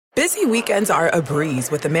Busy weekends are a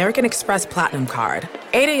breeze with American Express Platinum Card.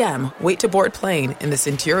 8 a.m., wait to board plane in the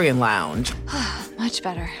Centurion Lounge. Much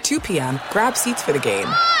better. 2 p.m., grab seats for the game.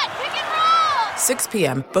 6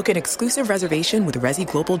 p.m., book an exclusive reservation with Resy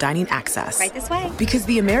Global Dining Access. Right this way. Because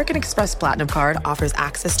the American Express Platinum Card offers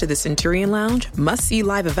access to the Centurion Lounge, must-see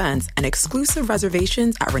live events, and exclusive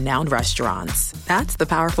reservations at renowned restaurants. That's the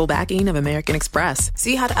powerful backing of American Express.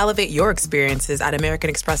 See how to elevate your experiences at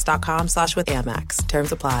americanexpress.com/withAmex.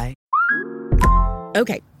 Terms apply.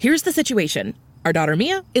 Okay, here's the situation. Our daughter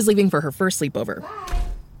Mia is leaving for her first sleepover.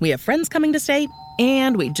 We have friends coming to stay,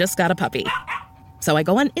 and we just got a puppy. So I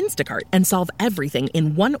go on Instacart and solve everything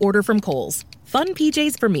in one order from Kohl's. Fun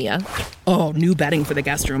PJs for Mia. Oh, new bedding for the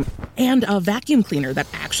guest room. And a vacuum cleaner that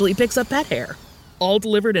actually picks up pet hair. All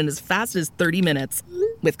delivered in as fast as 30 minutes.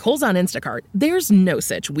 With Kohl's on Instacart, there's no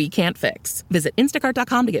such we can't fix. Visit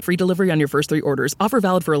instacart.com to get free delivery on your first 3 orders. Offer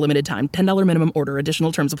valid for a limited time. $10 minimum order.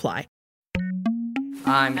 Additional terms apply.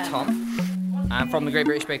 I'm Tom. I'm from the Great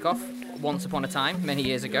British Bake Off. Once upon a time, many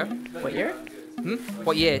years ago. What year?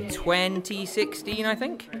 What year? 2016, I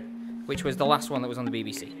think, which was the last one that was on the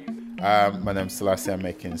BBC. My name's Selassie. I'm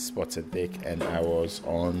making Spotted Dick, and I was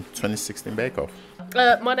on 2016 Bake Off.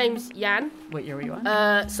 My name's Jan. What year were you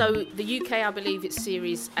on? So the UK, I believe it's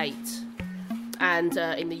Series 8. And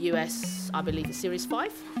in the US, I believe it's Series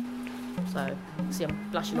 5. So, see, I'm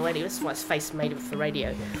blushing already. That's why it's face made for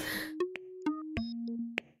radio.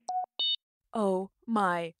 Oh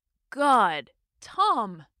my God.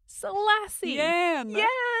 Tom. Selassie! Yan!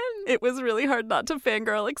 It was really hard not to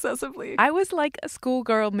fangirl excessively. I was like a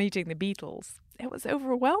schoolgirl meeting the Beatles. It was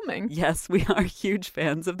overwhelming. Yes, we are huge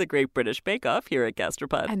fans of the Great British Bake Off here at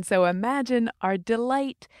Gastropod. And so imagine our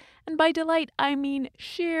delight, and by delight I mean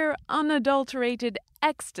sheer, unadulterated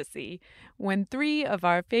ecstasy, when 3 of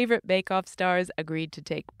our favorite Bake Off stars agreed to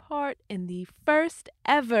take part in the first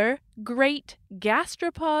ever Great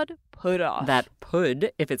Gastropod Pud-Off. That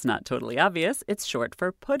pud, if it's not totally obvious, it's short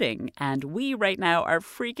for pudding. And we right now are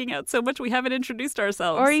freaking out so much we haven't introduced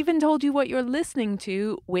ourselves. Or even told you what you're listening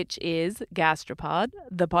to, which is Gastropod,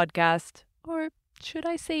 the podcast, or should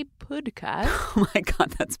I say podcast? Oh my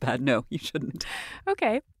God, that's bad. No, you shouldn't.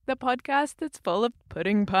 Okay, the podcast that's full of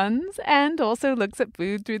pudding puns and also looks at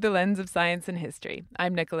food through the lens of science and history.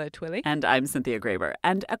 I'm Nicola Twilley. And I'm Cynthia Graber.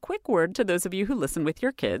 And a quick word to those of you who listen with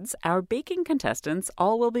your kids. Our baking contestants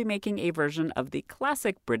all will be making a version of the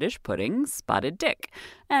classic British pudding, Spotted Dick.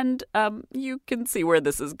 And you can see where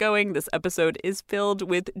this is going. This episode is filled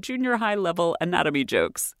with junior high level anatomy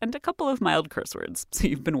jokes and a couple of mild curse words, so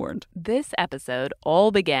you've been warned. This episode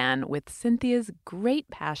all began with Cynthia's great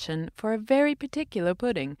passion for a very particular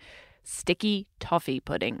pudding. Sticky toffee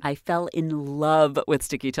pudding. I fell in love with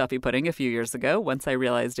sticky toffee pudding a few years ago once I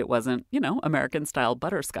realized it wasn't, American-style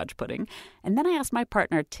butterscotch pudding. And then I asked my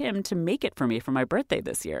partner, Tim, to make it for me for my birthday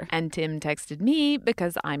this year. And Tim texted me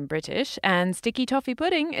because I'm British, and sticky toffee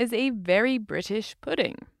pudding is a very British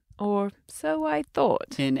pudding. Or so I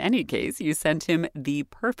thought. In any case, you sent him the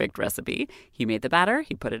perfect recipe. He made the batter,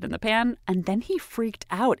 he put it in the pan, and then he freaked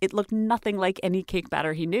out. It looked nothing like any cake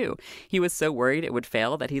batter he knew. He was so worried it would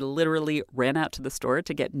fail that he literally ran out to the store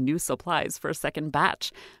to get new supplies for a second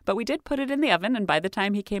batch. But we did put it in the oven, and by the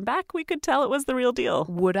time he came back, we could tell it was the real deal.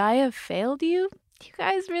 Would I have failed you? You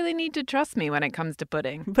guys really need to trust me when it comes to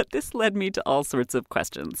pudding. But this led me to all sorts of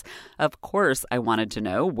questions. Of course, I wanted to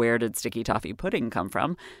know, where did sticky toffee pudding come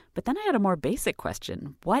from? But then I had a more basic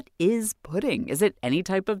question. What is pudding? Is it any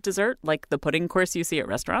type of dessert, like the pudding course you see at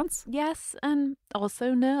restaurants? Yes, and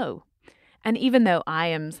also no. And even though I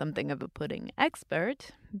am something of a pudding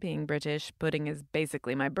expert, being British, pudding is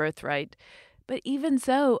basically my birthright. But even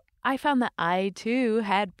so, I found that I, too,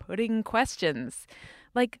 had pudding questions.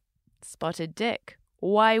 Like, Spotted Dick.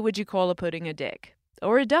 Why would you call a pudding a dick?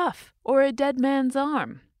 Or a duff? Or a dead man's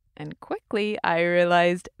arm? And quickly I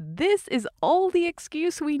realized this is all the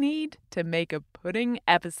excuse we need to make a pudding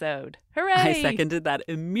episode. Hooray! I seconded that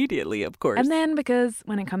immediately, of course. And then, because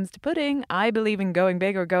when it comes to pudding, I believe in going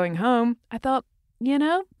big or going home, I thought,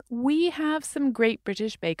 we have some great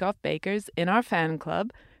British Bake Off bakers in our fan club,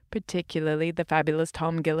 particularly the fabulous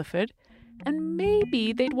Tom Gilliford. And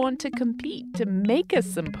maybe they'd want to compete to make us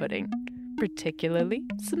some pudding, particularly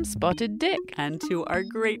some Spotted Dick. And to our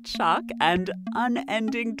great shock and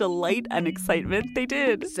unending delight and excitement, they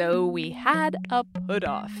did. So we had a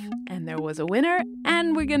pud-off, and there was a winner,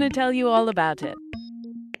 and we're going to tell you all about it.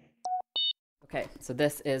 Okay, so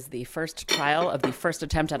this is the first trial of the first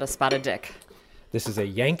attempt at a Spotted Dick. This is a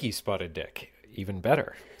Yankee Spotted Dick, even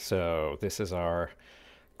better. So this is our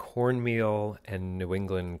cornmeal and New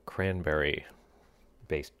England cranberry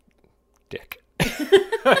based dick.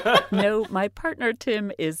 No, my partner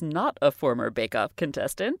Tim is not a former Bake Off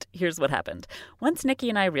contestant. Here's what happened. Once Nikki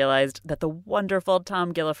and I realized that the wonderful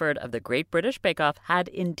Tom Gilliford of the Great British Bake Off had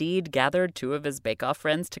indeed gathered 2 of his Bake Off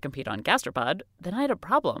friends to compete on Gastropod, then I had a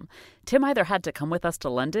problem. Tim either had to come with us to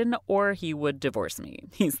London or he would divorce me.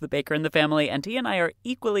 He's the baker in the family, and he and I are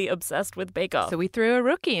equally obsessed with Bake Off. So we threw a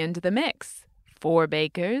rookie into the mix. 4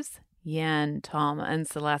 bakers, Jan, Tom, and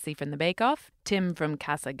Selassie from the Bake Off, Tim from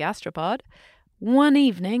Casa Gastropod, 1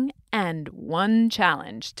 evening and 1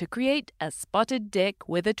 challenge to create a spotted dick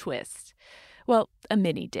with a twist. Well, a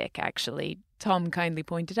mini dick, actually. Tom kindly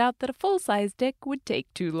pointed out that a full-size dick would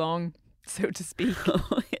take too long, so to speak.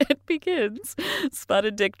 It begins.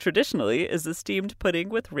 Spotted dick traditionally is a steamed pudding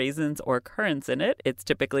with raisins or currants in it. It's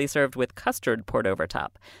typically served with custard poured over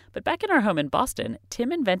top. But back in our home in Boston,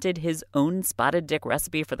 Tim invented his own spotted dick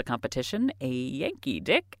recipe for the competition, a Yankee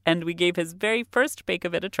dick, and we gave his very first bake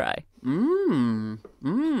of it a try.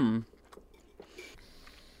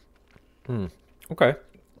 Okay.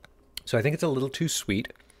 So I think it's a little too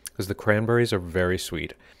sweet because the cranberries are very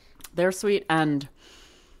sweet. They're sweet, and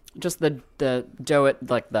just the dough,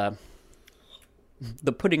 like the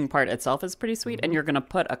pudding part itself is pretty sweet, and you're going to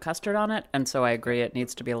put a custard on it, and so I agree it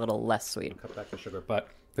needs to be a little less sweet. Cut back the sugar, but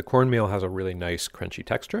the cornmeal has a really nice crunchy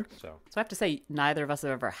texture. So I have to say, neither of us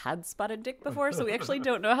have ever had spotted dick before, so we actually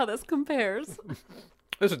don't know how this compares.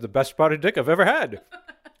 This is the best spotted dick I've ever had.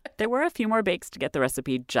 There were a few more bakes to get the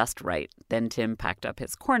recipe just right. Then Tim packed up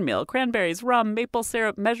his cornmeal, cranberries, rum, maple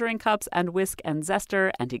syrup, measuring cups, and whisk and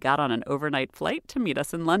zester, and he got on an overnight flight to meet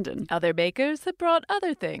us in London. Other bakers had brought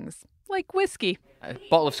other things, like whiskey. A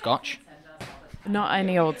bottle of scotch. Not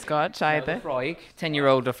any old scotch either. Lafroig,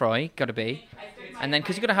 10-year-old Lafroig, gotta be. And then,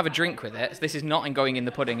 because you've got to have a drink with it, so this is not going in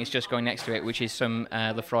the pudding, it's just going next to it, which is some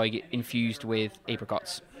Lafroig infused with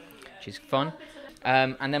apricots, which is fun.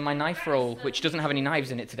 And then my knife roll, which doesn't have any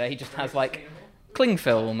knives in it today, just has like cling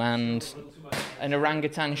film and an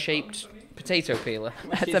orangutan-shaped potato peeler.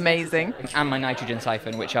 That's amazing. And my nitrogen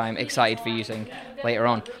siphon, which I'm excited for using later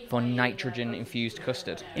on for nitrogen-infused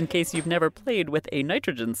custard. In case you've never played with a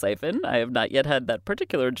nitrogen siphon, I have not yet had that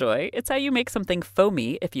particular joy. It's how you make something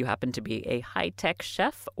foamy if you happen to be a high-tech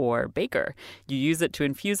chef or baker. You use it to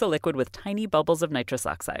infuse a liquid with tiny bubbles of nitrous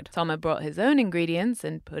oxide. Tom had brought his own ingredients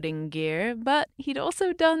and pudding gear, but he'd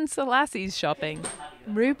also done Selassie's shopping.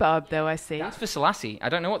 Rhubarb, though, I see. That's for Selassie. I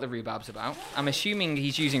don't know what the rhubarb's about. I'm assuming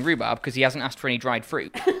he's using rhubarb because he hasn't asked for any dried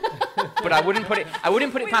fruit. But I wouldn't put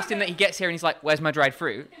it past him that he gets here and he's like, "Where's my dried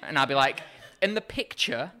fruit?" And I'll be like, "In the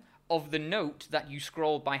picture of the note that you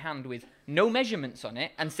scrawled by hand with no measurements on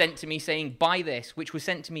it and sent to me saying, 'Buy this,' which was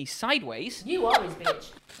sent to me sideways." You are his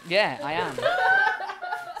bitch. Yeah, I am.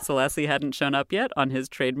 Selassie hadn't shown up yet on his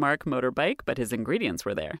trademark motorbike, but his ingredients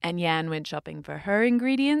were there. And Jan went shopping for her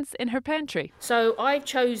ingredients in her pantry. So I've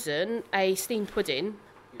chosen a steamed pudding,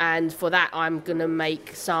 and for that I'm going to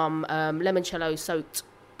make some limoncello soaked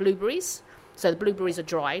blueberries. So the blueberries are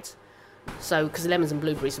dried, so because lemons and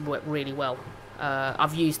blueberries work really well.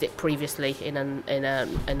 I've used it previously in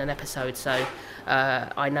an episode, so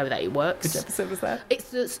I know that it works. Which episode was that?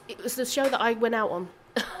 It was the show that I went out on.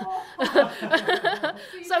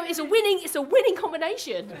 So it's a winning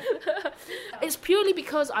combination. It's purely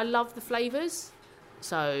because I love the flavours.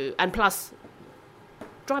 So, and plus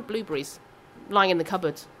dried blueberries lying in the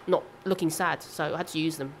cupboard, not looking sad, so I had to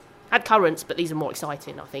use them. I had currants, but these are more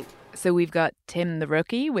exciting, I think. So we've got Tim the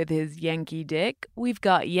rookie with his Yankee dick. We've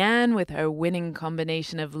got Jan with her winning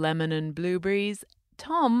combination of lemon and blueberries.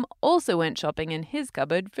 Tom also went shopping in his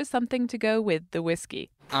cupboard for something to go with the whiskey.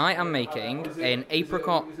 I am making an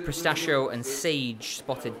apricot, pistachio and sage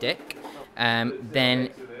spotted dick. Then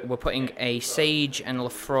we're putting a sage and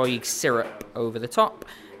Lafroig syrup over the top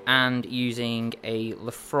and using a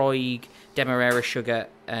Lafroig Demerara sugar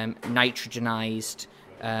nitrogenized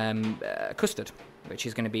custard, which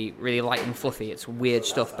is going to be really light and fluffy. It's weird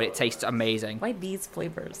stuff, but it tastes amazing. Why these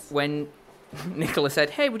flavors? When Nicola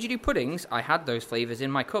said, "Hey, would you do puddings?" I had those flavors in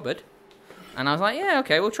my cupboard. And I was like, yeah,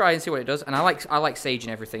 okay, we'll try and see what it does. And I like sage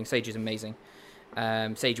and everything. Sage is amazing.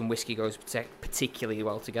 Sage and whiskey goes particularly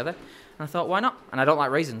well together. And I thought, why not? And I don't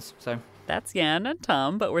like raisins, so... That's Jan and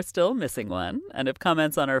Tom, but we're still missing one. And if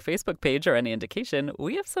comments on our Facebook page are any indication,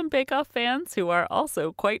 we have some Bake Off fans who are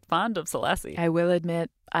also quite fond of Selassie. I will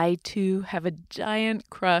admit, I too have a giant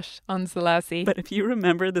crush on Selassie. But if you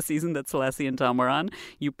remember the season that Selassie and Tom were on,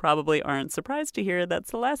 you probably aren't surprised to hear that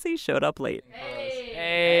Selassie showed up late.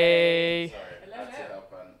 Hey!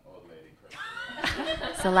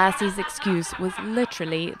 Selassie's excuse was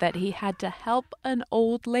literally that he had to help an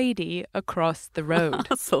old lady across the road.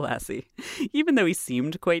 Selassie. Even though he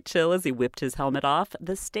seemed quite chill as he whipped his helmet off,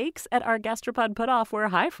 the stakes at our gastropod put-off were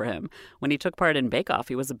high for him. When he took part in Bake Off,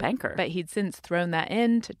 he was a banker. But he'd since thrown that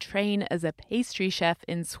in to train as a pastry chef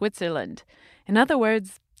in Switzerland. In other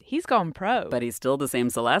words, he's gone pro. But he's still the same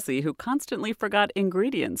Selassie who constantly forgot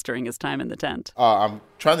ingredients during his time in the tent. I'm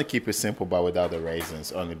trying to keep it simple, but without the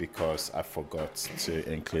raisins, only because I forgot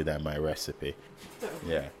to include that in my recipe.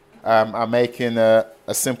 Yeah. I'm making a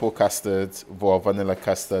simple custard, vanilla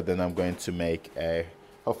custard, and I'm going to make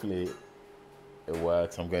hopefully it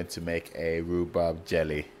works, I'm going to make a rhubarb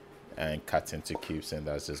jelly and cut into cubes, and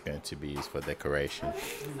that's just going to be used for decoration.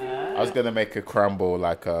 I was going to make a crumble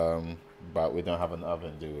but we don't have an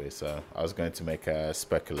oven, do we? So I was going to make a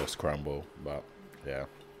speculoos crumble, but yeah,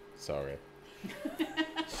 sorry.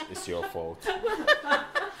 It's your fault.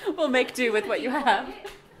 We'll make do with what you have.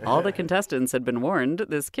 All the contestants had been warned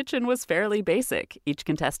this kitchen was fairly basic. Each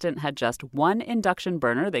contestant had just one induction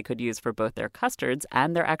burner they could use for both their custards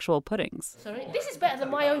and their actual puddings. Sorry, this is better than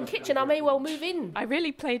my own kitchen. I may well move in. I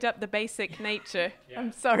really played up the basic nature.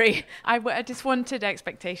 I'm sorry. I just wanted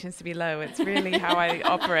expectations to be low. It's really how I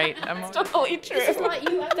operate. It's totally true. It's like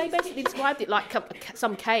they basically described it like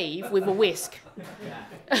some cave with a whisk.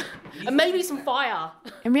 And maybe some fire.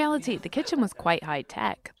 In reality, the kitchen was quite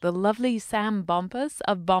high-tech. The lovely Sam Bompas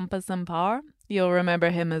of Bompas and Par, you'll remember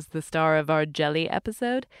him as the star of our jelly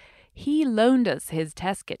episode, he loaned us his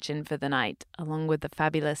test kitchen for the night, along with the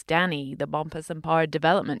fabulous Danny, the Bompas and Par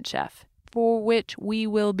development chef, for which we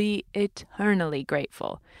will be eternally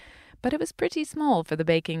grateful. But it was pretty small for the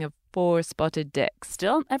baking of 4 spotted dicks.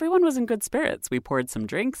 Still, everyone was in good spirits. We poured some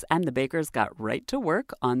drinks, and the bakers got right to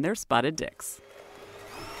work on their spotted dicks.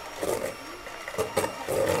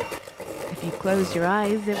 If you closed your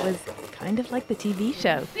eyes, it was kind of like the TV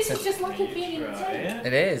show. This is just like it being in the tent.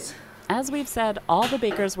 It is. As we've said, all the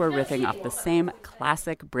bakers were riffing off the same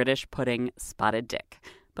classic British pudding, spotted dick.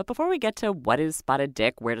 But before we get to what is spotted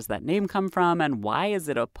dick, where does that name come from, and why is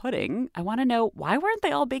it a pudding, I want to know, why weren't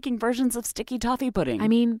they all baking versions of sticky toffee pudding? I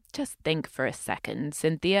mean, just think for a second,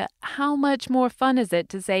 Cynthia. How much more fun is it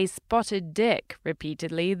to say spotted dick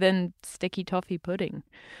repeatedly than sticky toffee pudding?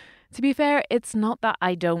 To be fair, it's not that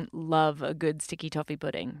I don't love a good sticky toffee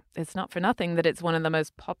pudding. It's not for nothing that it's one of the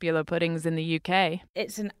most popular puddings in the UK.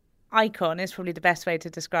 It's an icon, is probably the best way to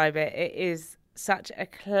describe it. It is such a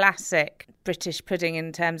classic British pudding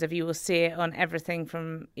in terms of you will see it on everything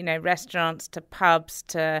from, restaurants to pubs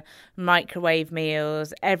to microwave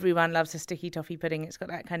meals. Everyone loves a sticky toffee pudding. It's got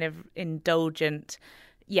that kind of indulgent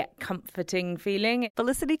yet comforting feeling.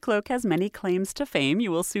 Felicity Cloak has many claims to fame.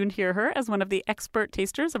 You will soon hear her as one of the expert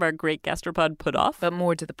tasters of our Great Gastropod Put-Off. But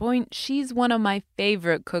more to the point, she's one of my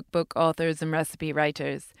favourite cookbook authors and recipe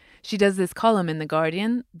writers. She does this column in The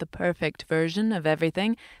Guardian, The Perfect Version of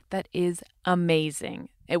Everything, that is amazing.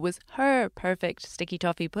 It was her perfect sticky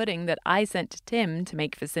toffee pudding that I sent to Tim to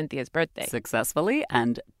make for Cynthia's birthday. Successfully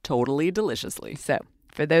and totally deliciously. So,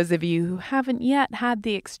 for those of you who haven't yet had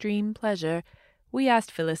the extreme pleasure, we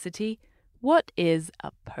asked Felicity, what is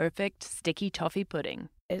a perfect sticky toffee pudding?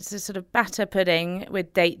 It's a sort of batter pudding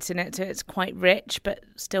with dates in it, so it's quite rich but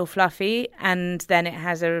still fluffy, and then it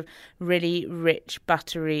has a really rich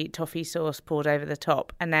buttery toffee sauce poured over the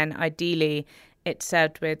top, and then ideally it's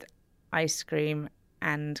served with ice cream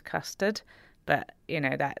and custard, but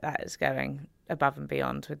that is going above and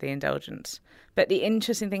beyond with the indulgence. But the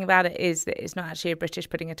interesting thing about it is that it's not actually a British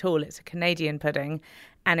pudding at all. It's a Canadian pudding,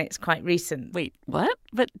 and it's quite recent. Wait, what?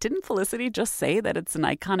 But didn't Felicity just say that it's an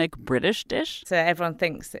iconic British dish? So everyone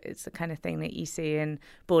thinks that it's the kind of thing that you see in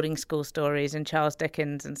boarding school stories and Charles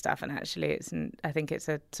Dickens and stuff, and actually I think it's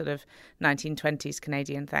a sort of 1920s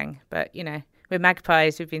Canadian thing. But, we're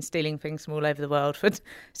magpies who've been stealing things from all over the world for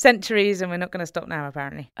centuries, and we're not going to stop now,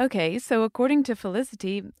 apparently. Okay, so according to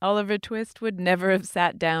Felicity, Oliver Twist would never have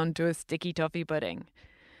sat down to a sticky toffee pudding.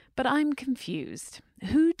 But I'm confused.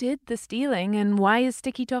 Who did the stealing, and why is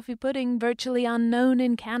sticky toffee pudding virtually unknown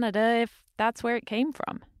in Canada if that's where it came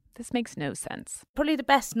from? This makes no sense. Probably the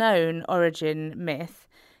best known origin myth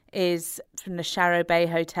is from the Sharrow Bay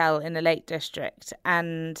Hotel in the Lake District,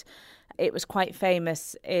 and it was quite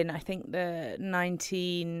famous in, I think, the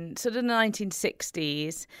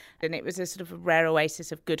 1960s, and it was a sort of a rare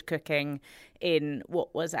oasis of good cooking in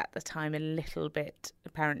what was at the time a little bit,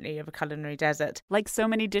 apparently, of a culinary desert. Like so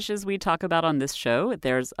many dishes we talk about on this show,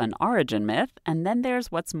 there's an origin myth, and then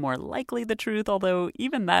there's what's more likely the truth, although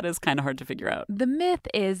even that is kind of hard to figure out. The myth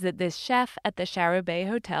is that this chef at the Sharrow Bay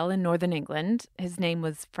Hotel in Northern England, his name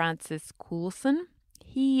was Francis Coulson,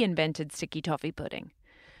 he invented sticky toffee pudding.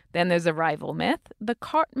 Then there's a rival myth. The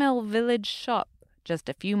Cartmel Village Shop, just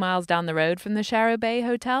a few miles down the road from the Sharrow Bay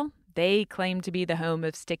Hotel, they claim to be the home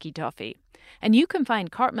of sticky toffee. And you can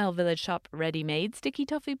find Cartmel Village Shop ready-made sticky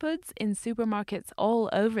toffee puds in supermarkets all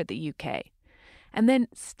over the UK. And then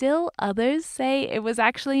still others say it was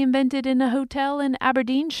actually invented in a hotel in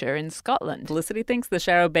Aberdeenshire in Scotland. Felicity thinks the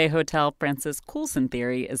Sharrow Bay Hotel Francis Coulson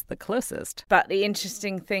theory is the closest. But the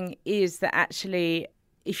interesting thing is that actually,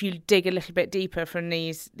 if you dig a little bit deeper from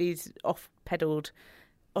these off-pedalled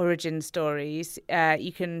origin stories,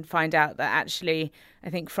 you can find out that actually, I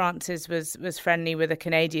think Francis was friendly with a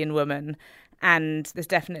Canadian woman, and there's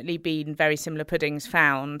definitely been very similar puddings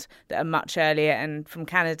found that are much earlier and from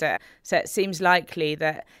Canada. So it seems likely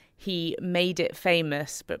that he made it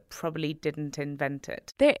famous, but probably didn't invent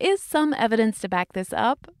it. There is some evidence to back this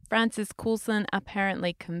up. Francis Coulson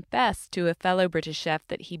apparently confessed to a fellow British chef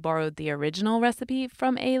that he borrowed the original recipe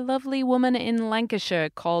from a lovely woman in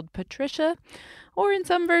Lancashire called Patricia, or in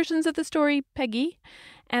some versions of the story, Peggy.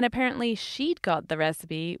 And apparently she'd got the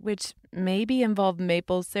recipe, which maybe involved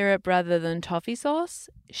maple syrup rather than toffee sauce.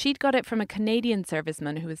 She'd got it from a Canadian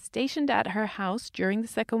serviceman who was stationed at her house during the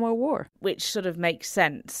Second World War. Which sort of makes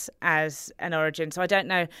sense as an origin. So I don't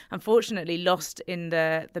know, unfortunately lost in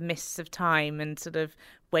the mists of time and sort of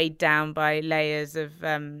weighed down by layers of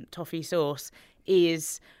toffee sauce,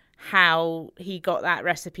 is how he got that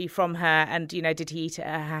recipe from her. And, you know, did he eat it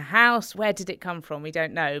at her house? Where did it come from? We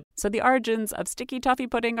don't know. So the origins of sticky toffee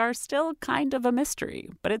pudding are still kind of a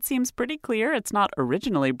mystery, but it seems pretty clear it's not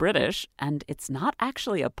originally British, and it's not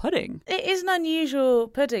actually a pudding. It is an unusual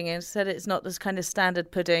pudding. Instead, it's not this kind of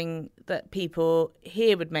standard pudding that people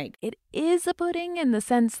here would make. It is a pudding in the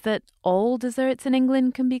sense that all desserts in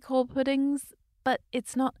England can be called puddings, but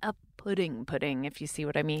it's not a pudding, if you see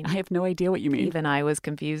what I mean. I have no idea what you mean. Even I was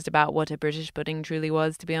confused about what a British pudding truly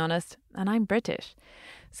was, to be honest, and I'm British.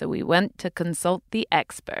 So we went to consult the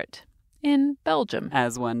expert in Belgium.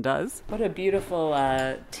 As one does. What a beautiful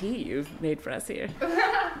tea you've made for us here.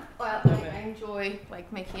 Well, I enjoy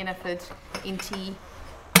making an effort in tea.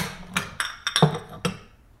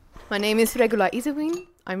 My name is Regula Isewin.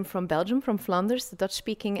 I'm from Belgium, from Flanders, the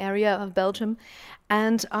Dutch-speaking area of Belgium.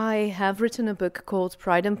 And I have written a book called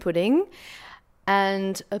Pride and Pudding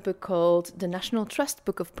and a book called The National Trust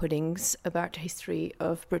Book of Puddings about the history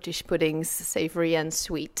of British puddings, savoury and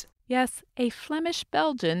sweet. Yes, a Flemish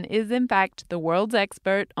Belgian is in fact the world's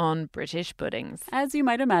expert on British puddings. As you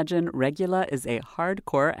might imagine, Regula is a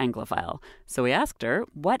hardcore Anglophile. So we asked her,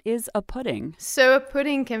 what is a pudding? So a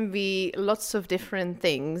pudding can be lots of different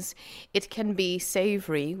things. It can be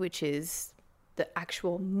savoury, which is the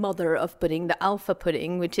actual mother of pudding, the alpha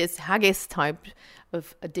pudding, which is haggis type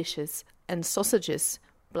of dishes, and sausages,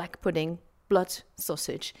 black pudding, blood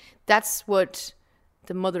sausage. That's what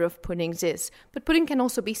the mother of puddings is. But pudding can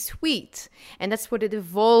also be sweet, and that's what it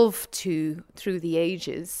evolved to through the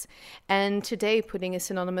ages. And today pudding is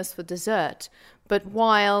synonymous with dessert. But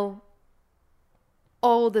while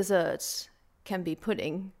all desserts can be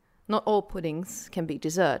pudding, not all puddings can be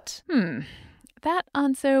dessert. That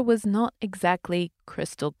answer was not exactly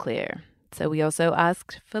crystal clear. So we also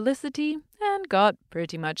asked Felicity and got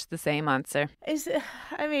pretty much the same answer. It's a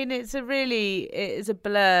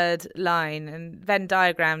blurred line, and Venn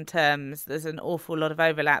diagram terms, there's an awful lot of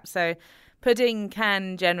overlap. So pudding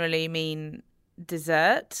can generally mean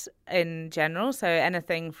dessert in general. So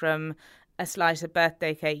anything from a slice of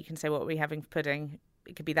birthday cake, you can say, what are we having for pudding?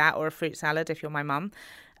 It could be that, or a fruit salad if you're my mum.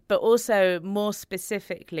 But also, more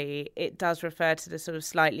specifically, it does refer to the sort of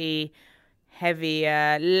slightly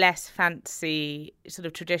heavier, less fancy sort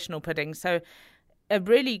of traditional pudding. So a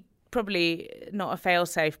really, probably not a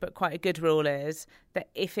fail-safe, but quite a good rule is that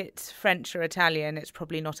if it's French or Italian, it's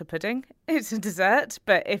probably not a pudding. It's a dessert.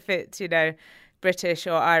 But if it's, British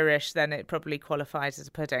or Irish, then it probably qualifies as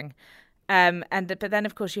a pudding. But then,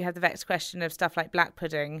 of course, you have the vexed question of stuff like black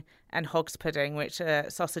pudding and hog's pudding, which are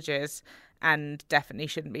sausages and definitely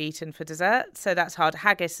shouldn't be eaten for dessert. So that's hard.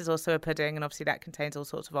 Haggis is also a pudding, and obviously that contains all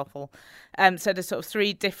sorts of offal. So there's sort of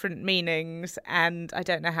three different meanings, and I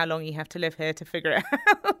don't know how long you have to live here to figure it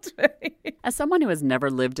out. As someone who has never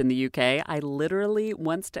lived in the UK, I literally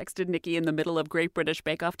once texted Nikki in the middle of Great British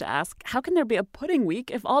Bake Off to ask, how can there be a pudding week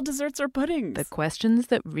if all desserts are puddings? The questions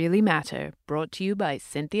that really matter, brought to you by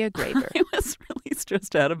Cynthia Graber. I was really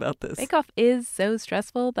stressed out about this. Bake Off is so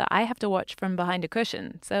stressful that I have to watch from behind a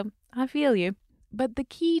cushion, so I feel you. But the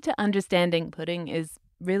key to understanding pudding is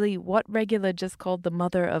really what Regula just called the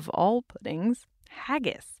mother of all puddings,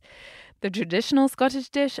 haggis. The traditional Scottish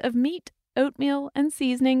dish of meat, oatmeal, and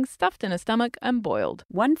seasoning stuffed in a stomach and boiled.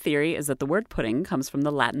 One theory is that the word pudding comes from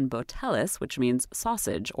the Latin botellis, which means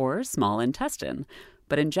sausage or small intestine.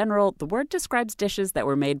 But in general, the word describes dishes that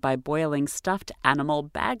were made by boiling stuffed animal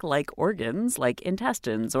bag-like organs like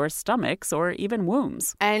intestines or stomachs or even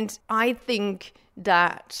wombs. And I think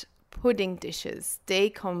that pudding dishes, they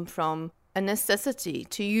come from a necessity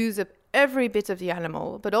to use up every bit of the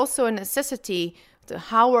animal, but also a necessity to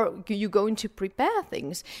how are you going to prepare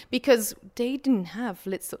things, because they didn't have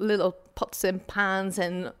little pots and pans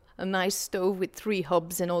and a nice stove with 3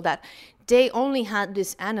 hobs and all that. They only had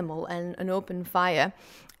this animal and an open fire,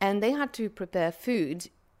 and they had to prepare food,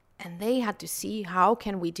 and they had to see how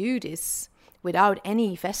can we do this without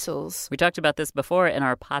any vessels. We talked about this before in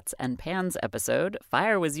our pots and pans episode.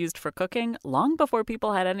 Fire was used for cooking long before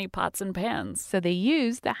people had any pots and pans. So they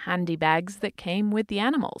used the handy bags that came with the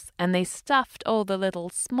animals, and they stuffed all the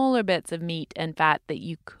little smaller bits of meat and fat that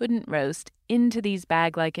you couldn't roast into these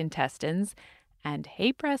bag-like intestines. And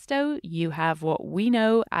hey presto, you have what we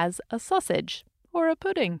know as a sausage. Or a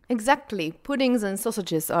pudding. Exactly. Puddings and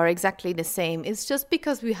sausages are exactly the same. It's just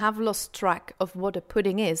because we have lost track of what a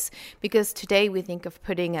pudding is. Because today we think of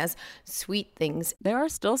pudding as sweet things. There are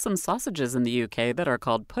still some sausages in the UK that are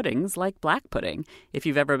called puddings, like black pudding. If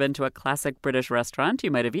you've ever been to a classic British restaurant,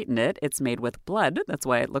 you might have eaten it. It's made with blood. That's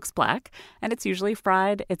why it looks black. And it's usually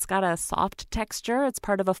fried. It's got a soft texture. It's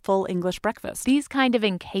part of a full English breakfast. These kind of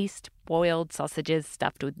encased boiled sausages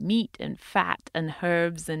stuffed with meat and fat and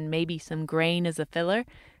herbs and maybe some grain as a filler,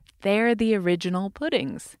 they're the original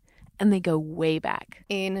puddings. And they go way back.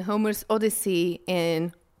 In Homer's Odyssey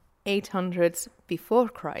in 800s before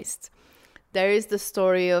Christ, there is the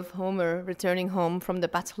story of Homer returning home from the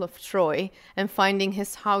Battle of Troy and finding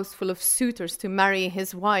his house full of suitors to marry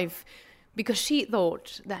his wife because she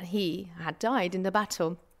thought that he had died in the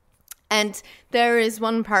battle. And there is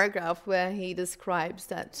one paragraph where he describes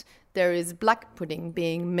that there is black pudding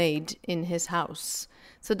being made in his house.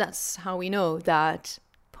 So that's how we know that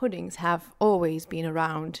puddings have always been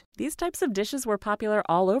around. These types of dishes were popular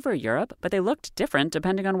all over Europe, but they looked different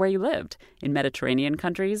depending on where you lived. In Mediterranean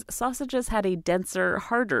countries, sausages had a denser,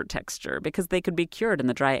 harder texture because they could be cured in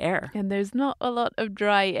the dry air. And there's not a lot of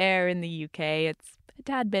dry air in the UK. It's a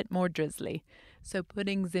tad bit more drizzly. So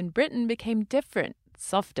puddings in Britain became different,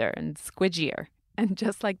 softer and squidgier. And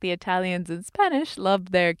just like the Italians and Spanish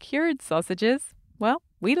loved their cured sausages, well,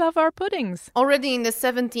 we love our puddings. Already in the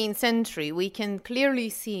 17th century, we can clearly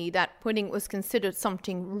see that pudding was considered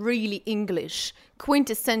something really English,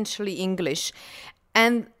 quintessentially English.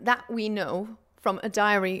 And that we know from a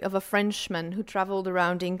diary of a Frenchman who traveled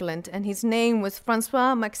around England, and his name was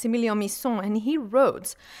François Maximilien Misson, and he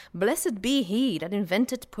wrote, "Blessed be he that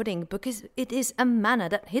invented pudding, because it is a manna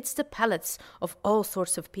that hits the palates of all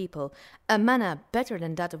sorts of people, a manna better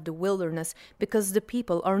than that of the wilderness, because the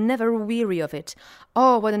people are never weary of it.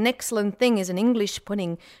 Oh, what an excellent thing is an English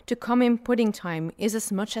pudding! To come in pudding time is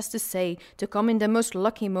as much as to say, to come in the most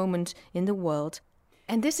lucky moment in the world."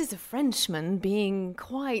 And this is a Frenchman being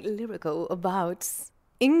quite lyrical about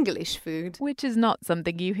English food. Which is not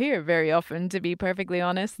something you hear very often, to be perfectly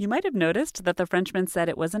honest. You might have noticed that the Frenchman said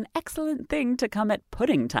it was an excellent thing to come at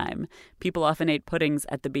pudding time. People often ate puddings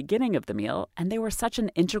at the beginning of the meal, and they were such an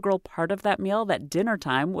integral part of that meal that dinner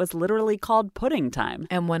time was literally called pudding time.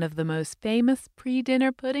 And one of the most famous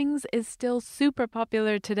pre-dinner puddings is still super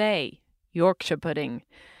popular today, Yorkshire pudding.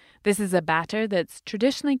 This is a batter that's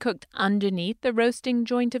traditionally cooked underneath the roasting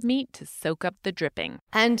joint of meat to soak up the dripping.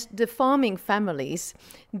 And the farming families,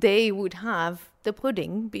 they would have the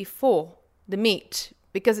pudding before the meat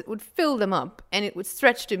because it would fill them up and it would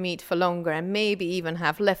stretch the meat for longer and maybe even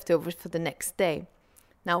have leftovers for the next day.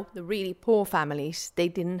 Now, the really poor families, they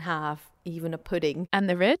didn't have even a pudding. And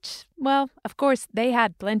the rich? Well, of course, they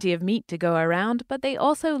had plenty of meat to go around, but they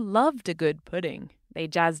also loved a good pudding. They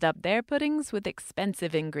jazzed up their puddings with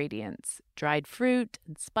expensive ingredients, dried fruit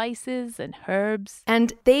and spices and herbs.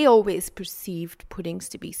 And they always perceived puddings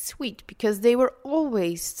to be sweet because they were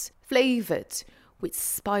always flavored with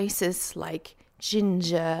spices like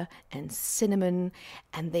ginger and cinnamon,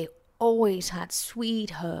 and they always had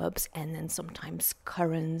sweet herbs and then sometimes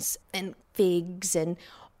currants and figs and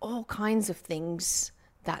all kinds of things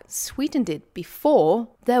that sweetened it before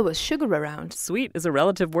there was sugar around. Sweet is a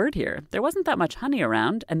relative word here. There wasn't that much honey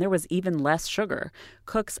around, and there was even less sugar.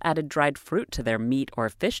 Cooks added dried fruit to their meat or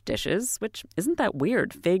fish dishes, which isn't that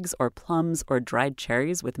weird. Figs or plums or dried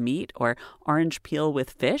cherries with meat or orange peel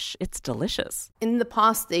with fish, it's delicious. In the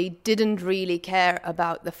past, they didn't really care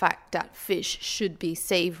about the fact that fish should be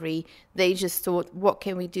savory. They just thought, what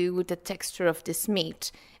can we do with the texture of this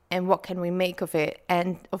meat? And what can we make of it?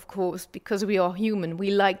 And of course, because we are human,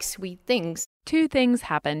 we like sweet things. Two things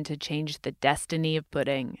happened to change the destiny of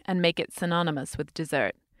pudding and make it synonymous with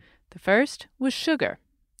dessert. The first was sugar.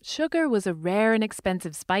 Sugar was a rare and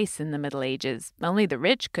expensive spice in the Middle Ages. Only the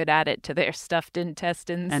rich could add it to their stuffed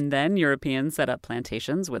intestines. And then Europeans set up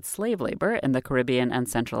plantations with slave labor in the Caribbean and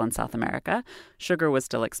Central and South America. Sugar was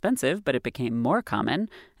still expensive, but it became more common.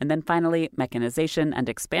 And then finally, mechanization and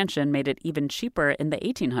expansion made it even cheaper in the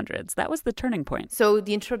 1800s. That was the turning point. So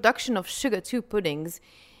the introduction of sugar to puddings,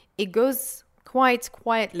 it goes quite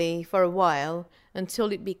quietly for a while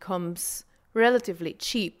until it becomes relatively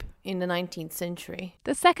cheap in the 19th century.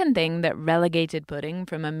 The second thing that relegated pudding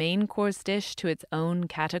from a main course dish to its own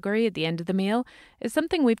category at the end of the meal is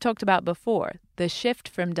something we've talked about before, the shift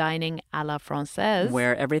from dining à la française,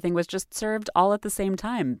 where everything was just served all at the same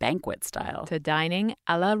time, banquet style, to dining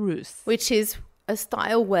à la russe, which is a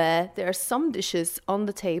style where there are some dishes on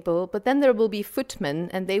the table, but then there will be footmen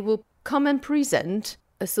and they will come and present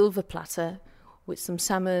a silver platter with some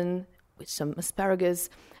salmon, with some asparagus,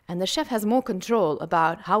 and the chef has more control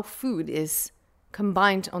about how food is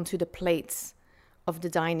combined onto the plates of the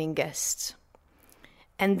dining guest.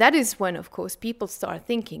 And that is when, of course, people start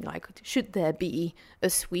thinking, like, should there be a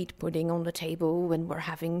sweet pudding on the table when we're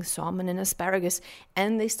having salmon and asparagus?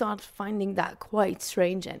 And they start finding that quite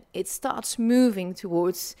strange, and it starts moving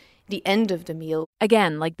towards the end of the meal.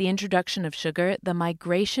 Again, like the introduction of sugar, the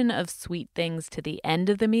migration of sweet things to the end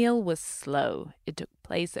of the meal was slow. It took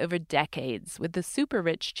place over decades, with the super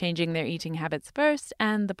rich changing their eating habits first,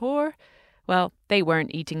 and the poor, well, they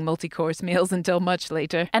weren't eating multi-course meals until much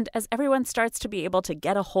later. And as everyone starts to be able to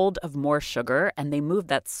get a hold of more sugar and they move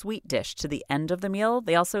that sweet dish to the end of the meal,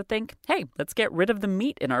 they also think, hey, let's get rid of the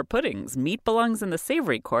meat in our puddings. Meat belongs in the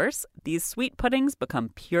savory course. These sweet puddings become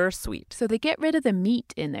pure sweet. So they get rid of the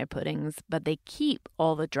meat in their puddings, but they keep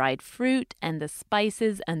all the dried fruit and the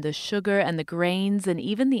spices and the sugar and the grains and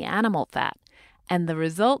even the animal fat. And the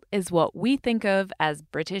result is what we think of as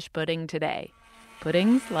British pudding today.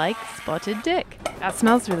 Puddings like Spotted Dick. That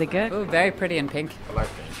smells really good. Oh, very pretty and pink. I like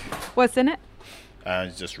pink. What's in it?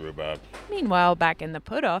 It's just rhubarb. Meanwhile, back in the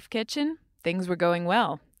put-off kitchen, things were going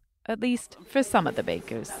well. At least for some of the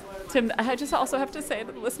bakers. Tim, I just also have to say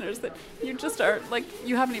to the listeners that you just are, like,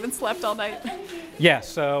 you haven't even slept all night. Yeah,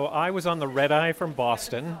 so I was on the red eye from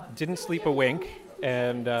Boston, didn't sleep a wink,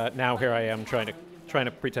 and now here I am trying to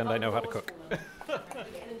pretend I know how to cook.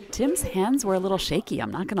 Tim's hands were a little shaky,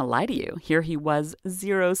 I'm not going to lie to you. Here he was,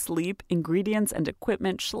 zero sleep, ingredients and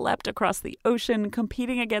equipment schlepped across the ocean,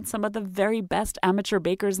 competing against some of the very best amateur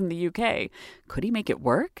bakers in the UK. Could he make it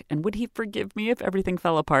work? And would he forgive me if everything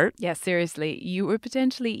fell apart? Yeah, seriously, you were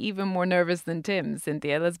potentially even more nervous than Tim,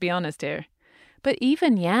 Cynthia, let's be honest here. But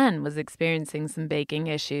even Jan was experiencing some baking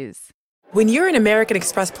issues. When you're an American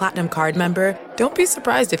Express Platinum Card member, don't be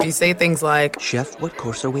surprised if you say things like, Chef, what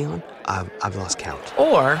course are we on? I've lost count.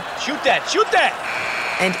 Or, Shoot that!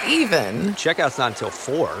 And even, Checkout's not until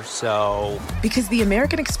 4, so... Because the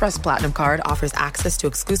American Express Platinum Card offers access to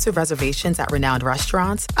exclusive reservations at renowned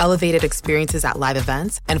restaurants, elevated experiences at live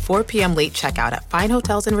events, and 4 p.m. late checkout at fine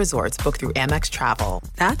hotels and resorts booked through Amex Travel.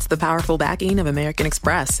 That's the powerful backing of American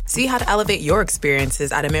Express. See how to elevate your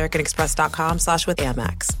experiences at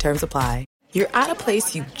americanexpress.com/withAmex. Terms apply. You're at a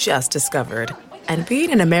place you just discovered. And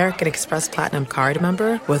being an American Express Platinum Card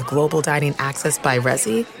member with Global Dining Access by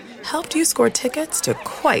Resy helped you score tickets to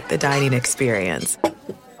quite the dining experience.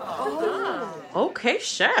 Oh, okay,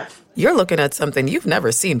 chef. You're looking at something you've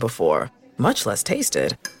never seen before, much less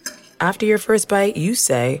tasted. After your first bite, you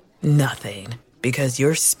say nothing because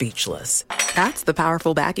you're speechless. That's the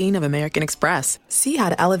powerful backing of American Express. See how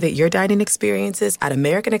to elevate your dining experiences at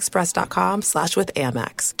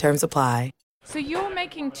americanexpress.com/withAmex. Terms apply. So you're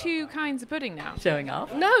making 2 kinds of pudding now? Showing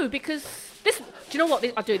off? No, because this. Do you know what?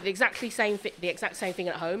 I do the exact same thing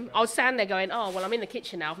at home. I was standing there going, "Oh, well, I'm in the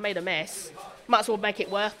kitchen now. I've made a mess. Might as well make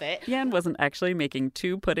it worth it." Jan wasn't actually making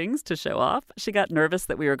 2 puddings to show off. She got nervous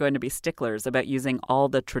that we were going to be sticklers about using all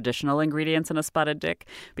the traditional ingredients in a spotted dick,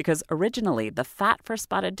 because originally the fat for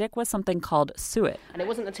spotted dick was something called suet. And it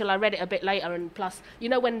wasn't until I read it a bit later, and plus, you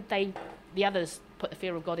know, when the others put the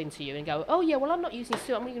fear of God into you and go, "Oh yeah, well, I'm not using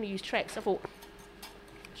suet. I'm going to use Trex." I thought,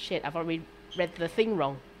 shit, have I read the thing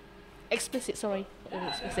wrong? Explicit, sorry.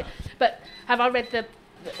 Explicit. But have I read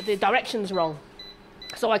the directions wrong?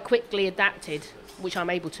 So I quickly adapted, which I'm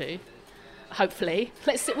able to, hopefully.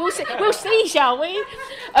 Let's see, we'll see, shall we?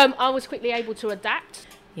 I was quickly able to adapt.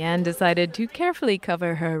 Jan decided to carefully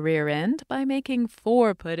cover her rear end by making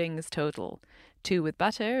 4 puddings total. 2 with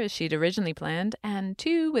butter, as she'd originally planned, and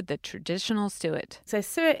 2 with the traditional suet. So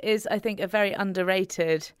suet is, I think, a very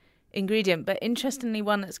underrated ingredient, but interestingly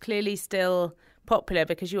one that's clearly still popular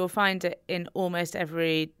because you'll find it in almost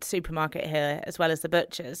every supermarket here, as well as the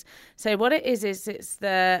butchers. So what it is it's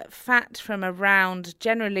the fat from around,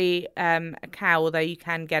 generally a cow, although you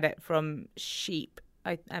can get it from sheep,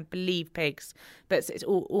 I believe pigs, but it's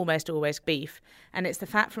almost always beef. And it's the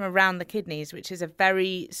fat from around the kidneys, which is a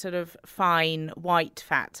very sort of fine white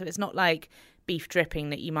fat. So it's not like beef dripping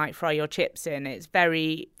that you might fry your chips in. It's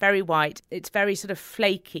very, very white. It's very sort of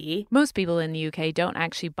flaky. Most people in the UK don't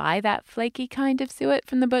actually buy that flaky kind of suet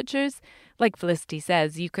from the butchers. Like Felicity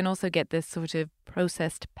says, you can also get this sort of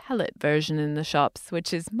processed pellet version in the shops,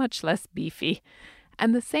 which is much less beefy.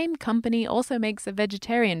 And the same company also makes a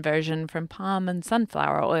vegetarian version from palm and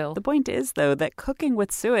sunflower oil. The point is, though, that cooking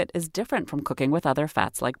with suet is different from cooking with other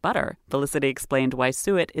fats like butter. Felicity explained why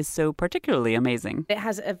suet is so particularly amazing. It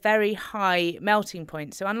has a very high melting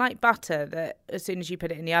point. So unlike butter, that as soon as you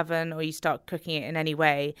put it in the oven or you start cooking it in any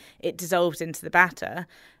way, it dissolves into the batter.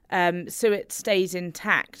 Suet stays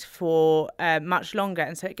intact for much longer,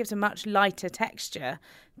 and so it gives a much lighter texture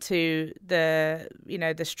to the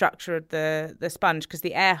structure of the sponge, because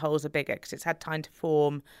the air holes are bigger because it's had time to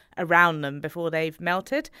form around them before they've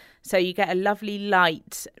melted. So you get a lovely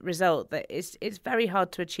light result that it's very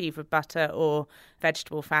hard to achieve with butter or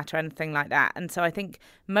vegetable fat or anything like that. And so I think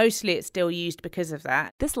mostly it's still used because of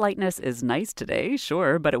that. This lightness is nice today,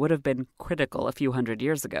 sure, but it would have been critical a few hundred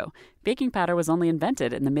years ago. Baking powder was only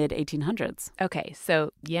invented in the mid-1800s. Okay,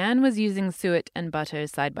 so Jan was using suet and butter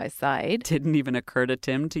side by side. Didn't even occur to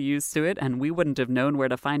Tim to use suet, and we wouldn't have known where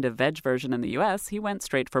to find a veg version in the US. He went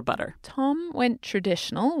straight for butter. Tom went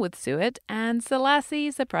traditional with suet, and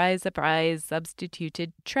Selassie, surprise, surprise,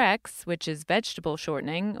 substituted Trex, which is vegetable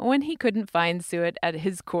shortening, when he couldn't find suet at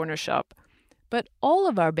his corner shop. But all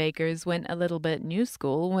of our bakers went a little bit new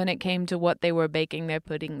school when it came to what they were baking their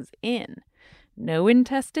puddings in. No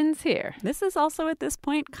intestines here. This is also at this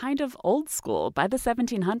point kind of old school. By the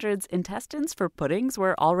 1700s, intestines for puddings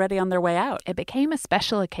were already on their way out. It became a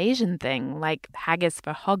special occasion thing, like haggis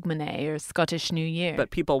for Hogmanay or Scottish New Year.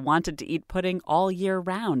 But people wanted to eat pudding all year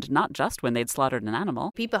round, not just when they'd slaughtered an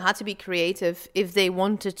animal. People had to be creative if they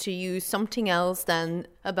wanted to use something else than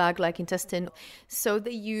a bag like intestine. So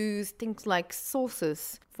they used things like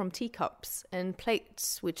saucers from teacups and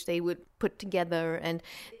plates, which they would put together, and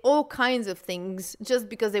all kinds of things just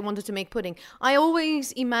because they wanted to make pudding. I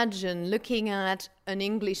always imagine looking at an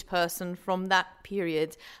English person from that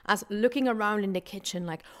period as looking around in the kitchen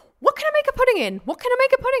like, what can I make a pudding in? What can I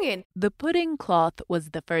make a pudding in? The pudding cloth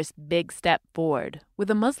was the first big step forward.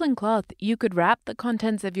 With a muslin cloth, you could wrap the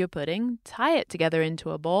contents of your pudding, tie it together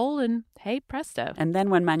into a bowl, and hey, presto. And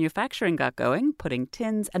then when manufacturing got going, pudding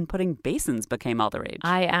tins and pudding basins became all the rage.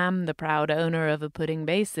 I am the proud owner of a pudding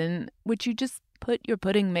basin, which you just put your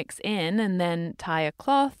pudding mix in and then tie a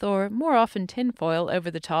cloth, or more often tin foil,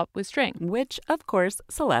 over the top with string. Which, of course,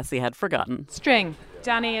 Selassie had forgotten. String.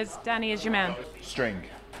 Danny is your man. String.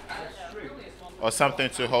 Or something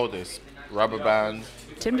to hold this. Rubber band.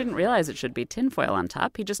 Tim didn't realize it should be tinfoil on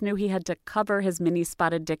top. He just knew he had to cover his mini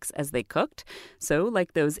spotted dicks as they cooked. So,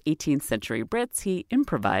 like those 18th century Brits, he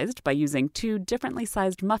improvised by using two differently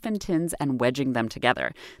sized muffin tins and wedging them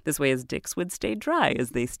together. This way his dicks would stay dry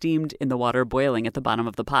as they steamed in the water boiling at the bottom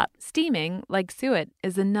of the pot. Steaming, like suet,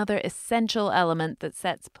 is another essential element that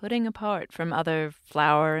sets pudding apart from other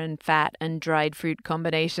flour and fat and dried fruit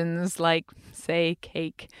combinations like, say,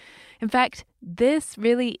 cake. In fact, this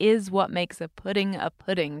really is what makes a pudding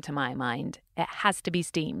to my mind. It has to be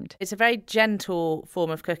steamed. It's a very gentle form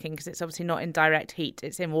of cooking because it's obviously not in direct heat,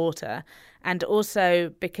 it's in water. And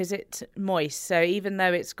also because it's moist, so even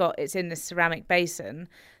though it's in this ceramic basin,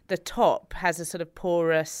 the top has a sort of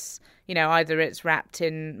porous, either it's wrapped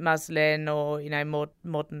in muslin or, more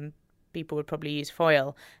modern people would probably use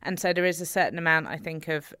foil. And so there is a certain amount, I think,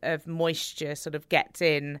 of moisture sort of gets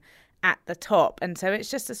in at the top, and so it's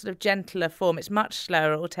just a sort of gentler form. It's much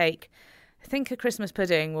slower. It will take, I think a Christmas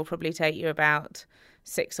pudding will probably take you about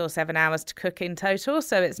 6 or 7 hours to cook in total,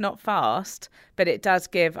 so it's not fast, but it does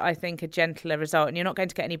give, I think, a gentler result, and you're not going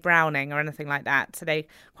to get any browning or anything like that. So they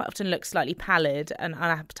quite often look slightly pallid and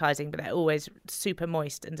unappetizing, but they're always super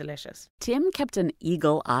moist and delicious. Tim kept an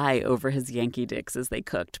eagle eye over his Yankee dicks as they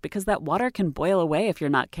cooked, because that water can boil away if you're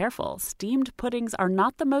not careful. Steamed puddings are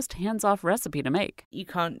not the most hands-off recipe to make. You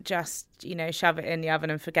can't just, shove it in the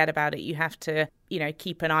oven and forget about it. You have to,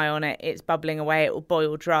 keep an eye on it. It's bubbling away. It will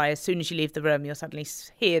boil dry. As soon as you leave the room, you'll suddenly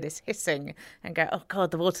hear this hissing and go, oh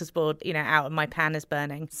God, the water's boiled, out and my pan is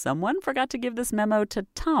burning. Someone forgot to give this memo to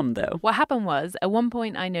Tom, though. What happened was, at one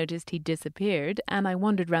point I noticed he disappeared, and I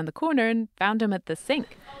wandered round the corner and found him at the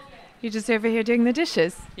sink. You're just over here doing the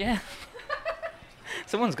dishes. Yeah.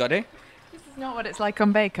 Someone's got it. Not what it's like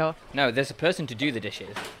on Bake Off. No, there's a person to do the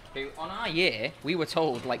dishes who, on our year, we were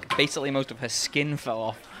told, like, basically most of her skin fell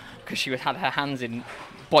off because she had her hands in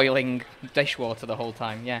boiling dishwater the whole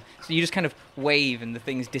time, yeah. So you just kind of wave and the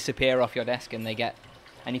things disappear off your desk and they get...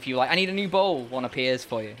 And if you like, I need a new bowl, one appears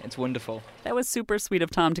for you. It's wonderful. That was super sweet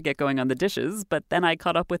of Tom to get going on the dishes, but then I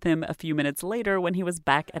caught up with him a few minutes later when he was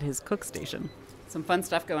back at his cook station. Some fun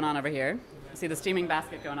stuff going on over here. See the steaming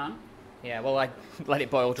basket going on? Yeah, well, I let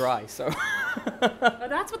it boil dry, so... Oh,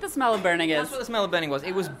 that's what the smell of burning is. That's what the smell of burning was.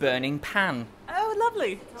 It was burning pan. Oh,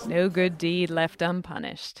 lovely. No good deed left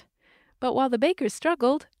unpunished. But while the bakers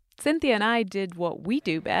struggled, Cynthia and I did what we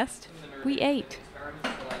do best. We ate.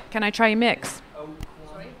 Can I try your mix?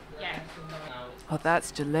 Oh,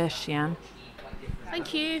 that's delish, Jan.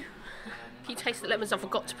 Thank you. If you taste the lemons, I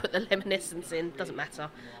forgot to put the lemon essence in. Doesn't matter.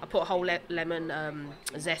 I put a whole lemon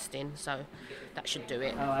zest in, so that should do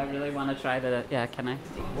it. Oh, I really want to try the... Yeah, can I?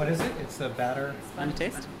 What is it? It's the batter. Fun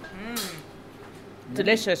taste.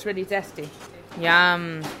 Delicious, really zesty.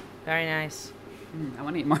 Yum. Very nice. I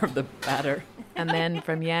want to eat more of the batter. And then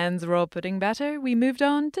from Jan's raw pudding batter, we moved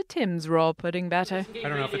on to Tim's raw pudding batter. I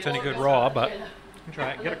don't know if it's any good raw, but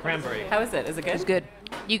try it. Get a cranberry. How is it? Is it good? It's good.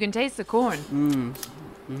 You can taste the corn.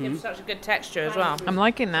 Gives such a good texture as well. I'm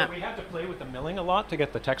liking that. So we had to play with the milling a lot to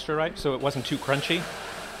get the texture right, so it wasn't too crunchy.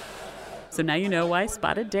 So now you know why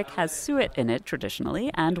Spotted Dick has suet in it traditionally,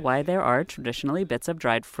 and why there are traditionally bits of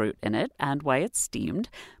dried fruit in it, and why it's steamed.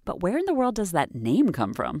 But where in the world does that name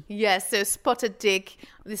come from? Yes, so Spotted Dick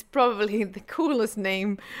is probably the coolest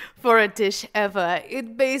name for a dish ever.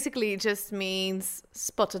 It basically just means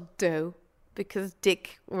spotted dough, because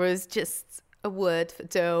Dick was just a word for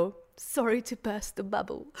dough. Sorry to burst the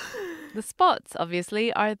bubble. The spots,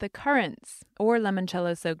 obviously, are the currants, or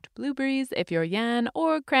limoncello-soaked blueberries if you're Jan,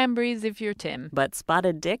 or cranberries if you're Tim. But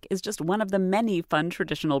Spotted Dick is just one of the many fun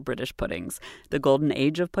traditional British puddings. The golden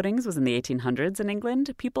age of puddings was in the 1800s in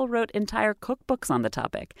England. People wrote entire cookbooks on the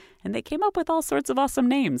topic, and they came up with all sorts of awesome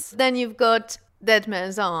names. Then you've got Dead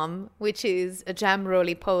Man's Arm, which is a jam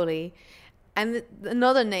roly-poly. And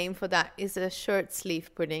another name for that is a shirt sleeve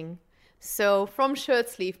pudding. So from shirt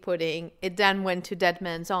sleeve pudding, it then went to Dead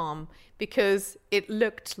Man's Arm because it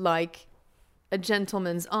looked like a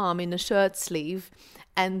gentleman's arm in a shirt sleeve,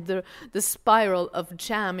 and the spiral of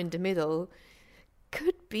jam in the middle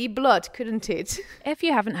could be blood, couldn't it? If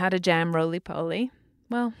you haven't had a jam roly-poly,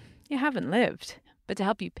 well, you haven't lived. But to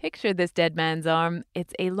help you picture this Dead Man's Arm,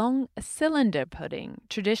 it's a long cylinder pudding,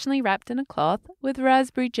 traditionally wrapped in a cloth with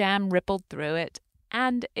raspberry jam rippled through it.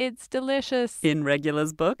 And it's delicious. In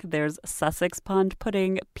Regula's book, there's Sussex Pond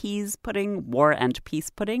pudding, peas pudding, War and Peace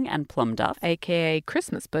pudding, and plum duff. AKA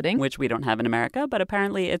Christmas pudding. Which we don't have in America, but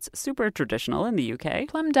apparently it's super traditional in the UK.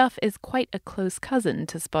 Plum duff is quite a close cousin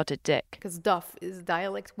to Spotted Dick. Because duff is a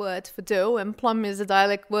dialect word for dough, and plum is a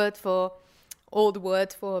dialect word for old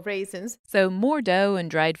word for raisins. So more dough and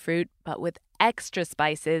dried fruit, but with extra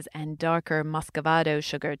spices and darker muscovado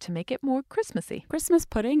sugar to make it more Christmassy. Christmas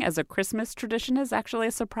pudding as a Christmas tradition is actually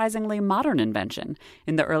a surprisingly modern invention.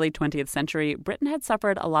 In the early 20th century, Britain had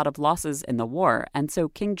suffered a lot of losses in the war, and so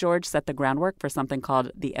King George set the groundwork for something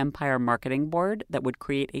called the Empire Marketing Board that would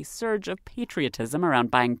create a surge of patriotism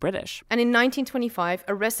around buying British. And in 1925,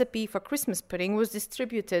 a recipe for Christmas pudding was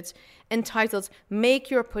distributed entitled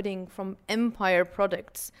Make Your Pudding from Empire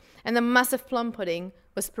Products. And the massive plum pudding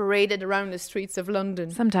was paraded around the streets of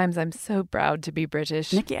London. Sometimes I'm so proud to be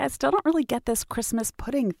British. Nikki, I still don't really get this Christmas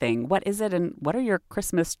pudding thing. What is it, and what are your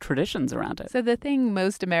Christmas traditions around it? So the thing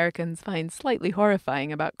most Americans find slightly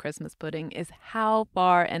horrifying about Christmas pudding is how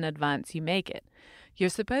far in advance you make it. You're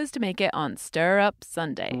supposed to make it on Stir-Up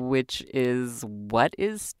Sunday. Which is, what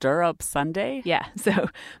is Stir-Up Sunday? Yeah, so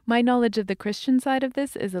my knowledge of the Christian side of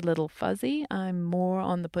this is a little fuzzy. I'm more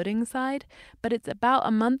on the pudding side. But it's about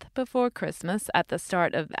a month before Christmas at the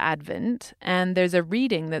start of Advent. And there's a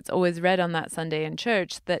reading that's always read on that Sunday in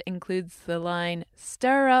church that includes the line,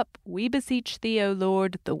 "Stir up, we beseech thee, O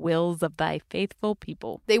Lord, the wills of thy faithful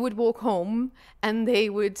people." They would walk home and they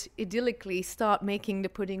would idyllically start making the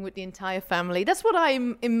pudding with the entire family. That's what I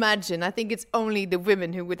imagine. I think it's only the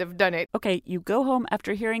women who would have done it. Okay, you go home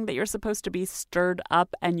after hearing that you're supposed to be stirred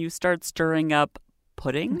up and you start stirring up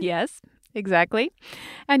pudding? Yes, exactly.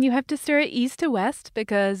 And you have to stir it east to west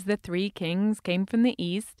because the three kings came from the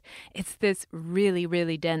east. It's this really,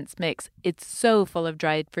 really dense mix. It's so full of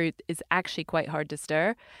dried fruit, it's actually quite hard to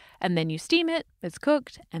stir. And then you steam it, it's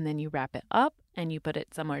cooked, and then you wrap it up and you put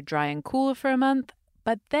it somewhere dry and cool for a month.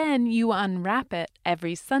 But then you unwrap it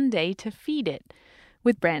every Sunday to feed it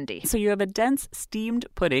with brandy. So you have a dense steamed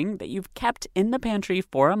pudding that you've kept in the pantry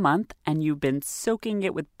for a month and you've been soaking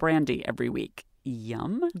it with brandy every week.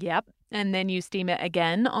 Yum. Yep. And then you steam it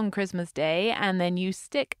again on Christmas Day, and then you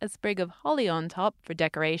stick a sprig of holly on top for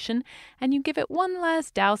decoration, and you give it one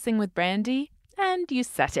last dousing with brandy, and you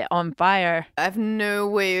set it on fire. I have no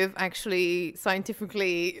way of actually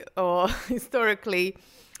scientifically or historically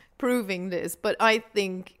proving this, but I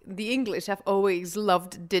think the English have always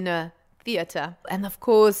loved dinner theatre. And of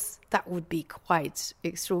course, that would be quite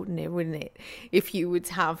extraordinary, wouldn't it? If you would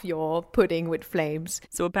have your pudding with flames.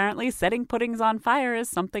 So apparently setting puddings on fire is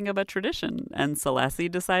something of a tradition. And Selassie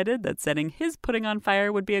decided that setting his pudding on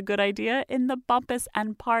fire would be a good idea in the Bumpus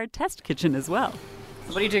and Parr test kitchen as well.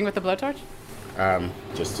 So what are you doing with the blowtorch?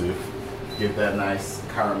 Just to give that nice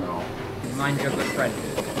caramel. Mind your good friend.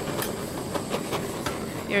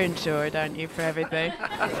 You're insured, aren't you, for everything?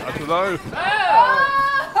 I don't know.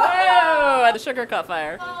 Oh, the sugar caught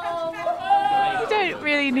fire. You don't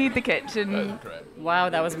really need the kitchen. Wow,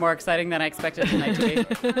 that was more exciting than I expected tonight to be.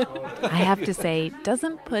 I have to say,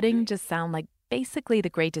 doesn't pudding just sound like basically the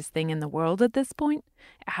greatest thing in the world at this point?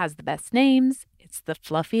 It has the best names, it's the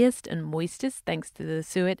fluffiest and moistest thanks to the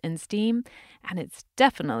suet and steam, and it's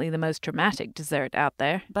definitely the most dramatic dessert out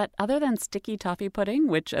there. But other than sticky toffee pudding,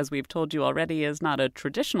 which, as we've told you already, is not a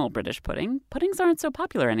traditional British pudding, puddings aren't so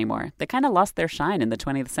popular anymore. They kind of lost their shine in the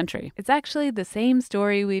 20th century. It's actually the same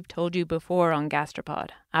story we've told you before on Gastropod.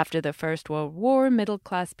 After the First World War,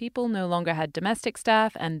 middle-class people no longer had domestic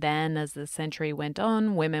staff, and then, as the century went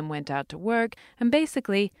on, women went out to work, and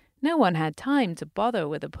basically no one had time to bother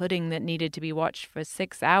with a pudding that needed to be watched for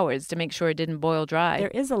 6 hours to make sure it didn't boil dry. There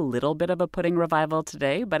is a little bit of a pudding revival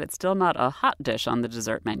today, but it's still not a hot dish on the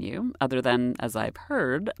dessert menu, other than, as I've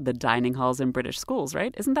heard, the dining halls in British schools,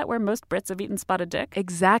 right? Isn't that where most Brits have eaten spotted dick?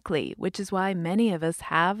 Exactly, which is why many of us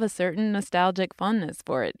have a certain nostalgic fondness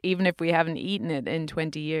for it, even if we haven't eaten it in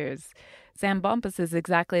 20 years. Sam Bumpus is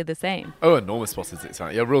exactly the same. Oh, enormous spotted dick.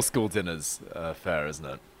 Yeah, real school dinner's fair, isn't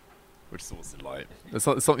it? Which is always a delight. There's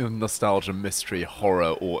something of nostalgia, mystery,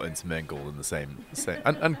 horror all intermingled in the same.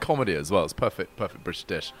 And comedy as well. It's perfect British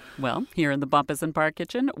dish. Well, here in the Bumpus and Parr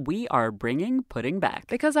kitchen, we are bringing pudding back.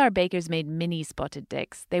 Because our bakers made mini spotted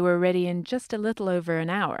dicks, they were ready in just a little over an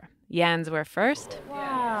hour. Jan's were first.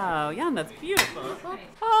 Wow, Jan, that's beautiful.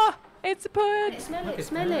 Oh, it's a pud.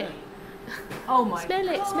 Smell it. Oh my. Smell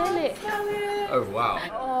it. Oh,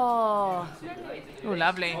 wow. Oh,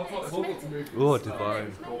 lovely. Oh,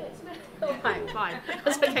 divine. Fine.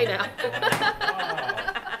 That's okay now.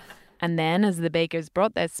 And then, as the bakers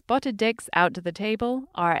brought their spotted dicks out to the table,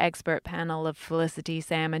 our expert panel of Felicity,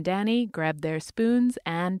 Sam, and Danny grabbed their spoons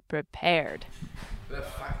and prepared. There are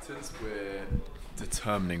factors we're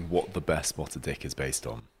determining what the best spotted dick is based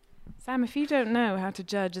on. Sam, if you don't know how to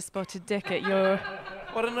judge a spotted dick at your...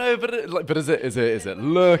 I don't know, but is it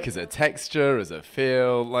look? Is it texture? Is it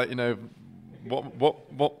feel? Like, you know, what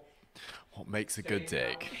makes a good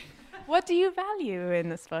dick? What do you value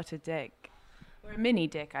in a spotted dick? Or a mini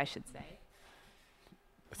dick, I should say.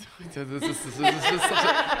 This is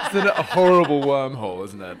a horrible wormhole,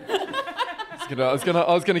 isn't it? I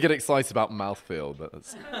was gonna get excited about mouthfeel, but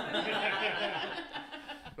it's...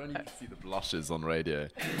 Only you can see the blushes on radio.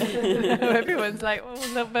 Everyone's like, a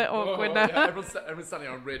little bit awkward now. Yeah, everyone's standing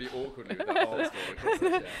around really awkwardly with their arms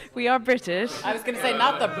forward. We are British. I was going to say,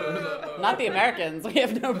 not the Americans. We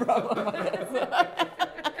have no problem with this.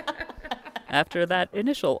 After that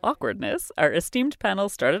initial awkwardness, our esteemed panel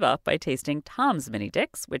started off by tasting Tom's mini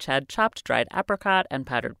dicks, which had chopped dried apricot and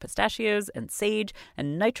powdered pistachios and sage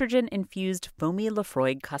and nitrogen-infused foamy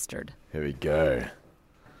Lafroig custard. Here we go.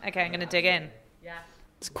 Okay, I'm going to dig in. Yeah.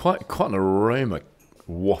 It's quite an aroma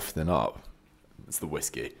wafting up. It's the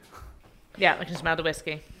whiskey. Yeah, I can smell the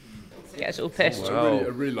whiskey. Yeah, it's all pissed.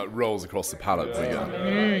 It really like rolls across the palate.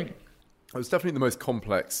 It was definitely the most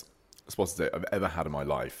complex spotted dick I've ever had in my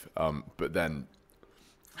life. But then,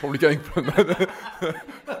 probably going from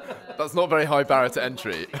that's not very high barrier to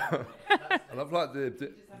entry. I love like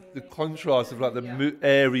the contrast of like the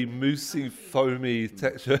airy, moussey, foamy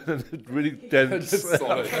texture and really dense.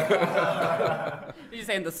 Solid. Did you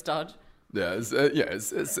say in the stud? Yeah,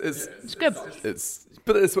 it's good.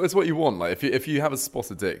 But it's what you want. Like if you have a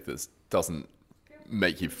spotted dick that doesn't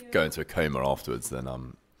make you go into a coma afterwards, then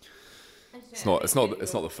it's not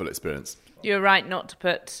the full experience. You're right not to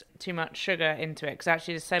put too much sugar into it because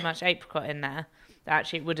actually there's so much apricot in there that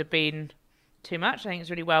actually it would have been too much. I think it's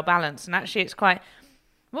really well balanced and actually it's quite.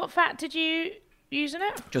 What fat did you use in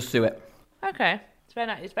it? Just suet. Okay, it's very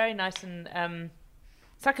nice. It's very nice and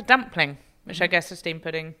it's like a dumpling, which I guess a steamed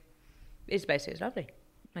pudding is basically. It's lovely.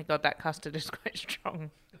 My God, that custard is quite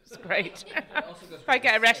strong. It's great. If I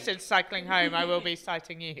get arrested cycling home, I will be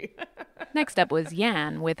citing you. Next up was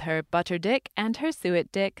Jan with her butter dick and her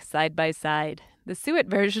suet dick side by side. The suet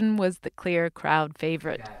version was the clear crowd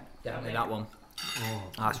favorite. Definitely that one.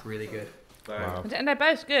 That's really good. Wow. And they're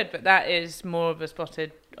both good, but that is more of a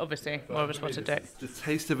spotted, obviously, more of a spotted dick. The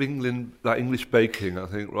taste of England, like English baking, I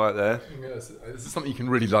think, right there. This is something you can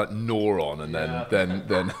really like gnaw on, and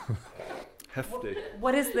then hefty.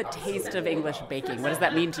 What is the taste of English baking? What does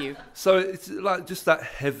that mean to you? So it's like just that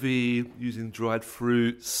heavy, using dried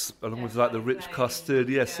fruits, along with like the rich custard.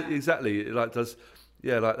 Yes, exactly. It like does.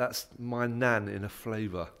 Yeah, like that's my nan in a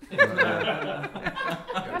flavour. That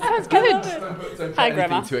sounds good. Don't Hi, put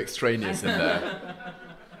Grandma. anything too extraneous in there.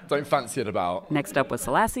 Don't fancy it about. Next up was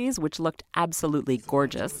Selassie's, which looked absolutely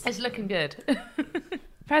gorgeous. It's looking good.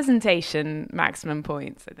 Presentation, maximum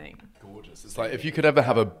points, I think. Gorgeous. It's like if you could ever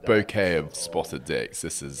have a bouquet of spotted dicks,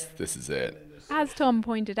 this is it. As Tom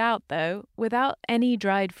pointed out, though, without any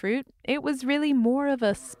dried fruit, it was really more of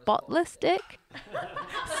a spotless dick.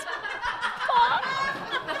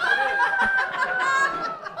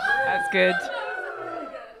 That's good.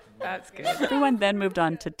 That's good. Everyone then moved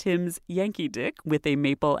on to Tim's Yankee Dick with a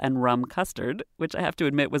maple and rum custard, which I have to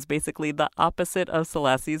admit was basically the opposite of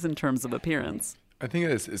Selassie's in terms of appearance. I think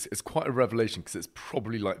it's quite a revelation because it's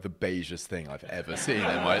probably like the beigest thing I've ever seen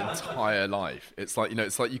in my entire life. It's like,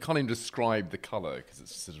 it's like you can't even describe the colour because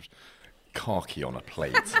it's sort of khaki on a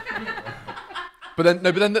plate. But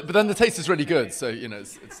then the taste is really good. So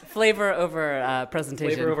it's Flavor over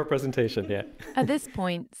presentation. Flavor over presentation, yeah. At this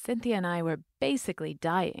point, Cynthia and I were basically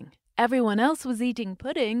dying. Everyone else was eating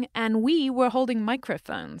pudding, and we were holding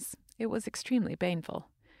microphones. It was extremely painful.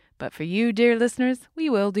 But for you, dear listeners, we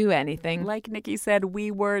will do anything. Like Nikki said,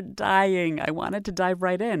 we were dying. I wanted to dive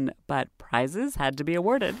right in, but prizes had to be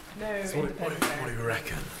awarded. So what do you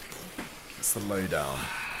reckon? It's the lowdown.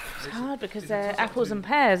 It's hard because they're apples and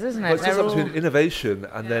pears, isn't it? Well, it's just between innovation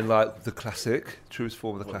and then like the classic, truest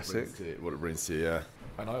form of the classic. What it brings to you, yeah.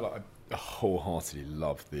 And I wholeheartedly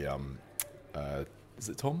love the is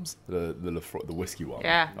it Tom's? The whiskey one.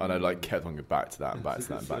 Yeah. And I kept on going back to that and back to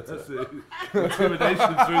that and back to that.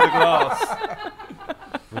 Intimidation through the glass.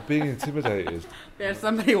 We're being intimidated. There's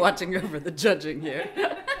somebody watching over the judging here.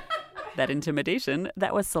 That intimidation,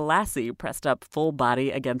 that was Selassie pressed up full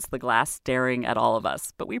body against the glass, staring at all of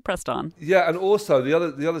us. But we pressed on. Yeah, and also the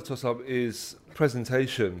other toss-up is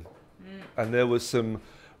presentation. And there was some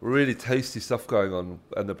really tasty stuff going on,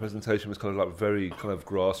 and the presentation was kind of like very kind of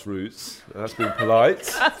grassroots. That's being polite.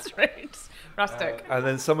 Grassroots. Rustic. And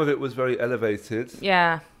then some of it was very elevated.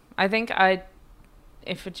 Yeah, I think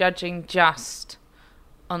if we're judging just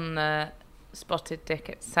on the spotted dick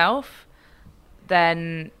itself,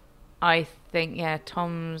 then I think,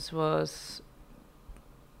 Tom's was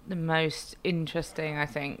the most interesting, I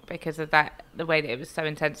think, because of that, the way that it was so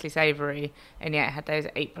intensely savoury, and yet it had those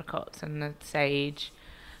apricots and the sage.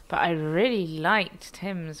 But I really liked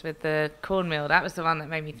Tim's with the cornmeal. That was the one that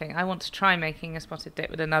made me think, I want to try making a spotted dick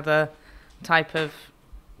with another type of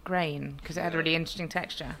grain, because it had a really interesting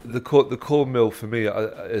texture. The cornmeal for me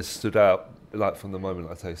has stood out like from the moment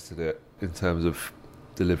I tasted it in terms of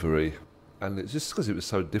delivery. And it's just because it was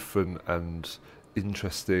so different and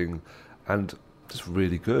interesting and just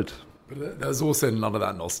really good. But there's also none of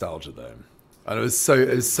that nostalgia though. And it was so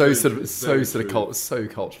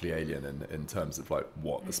culturally alien in terms of like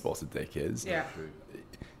what the spotted dick is. Yeah.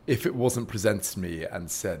 If it wasn't presented to me and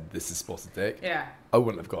said this is spotted dick, I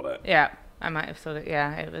wouldn't have got it. Yeah, I might have thought it.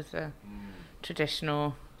 Yeah, it was a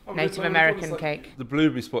traditional Native American cake. The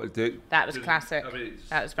blueberry spotted dick. That was classic.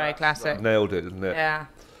 That was very classic. Nailed it, didn't it? Yeah.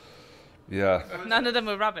 Yeah. None of them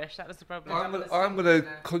were rubbish. That was the problem. I'm going to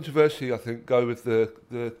controversially, I think, go with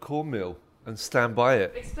the cornmeal and stand by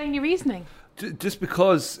it. Explain your reasoning. Just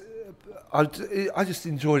because I just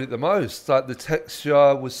enjoyed it the most. Like the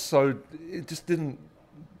texture was it just didn't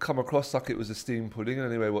come across like it was a steamed pudding in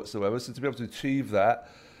any way whatsoever. So to be able to achieve that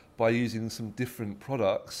by using some different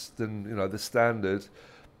products than the standard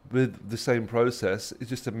with the same process, it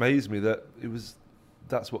just amazed me that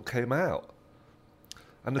that's what came out.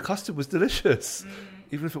 And the custard was delicious,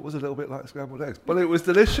 even if it was a little bit like scrambled eggs. But it was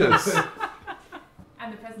delicious.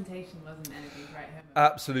 And the presentation wasn't anything right home.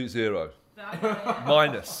 Absolute zero.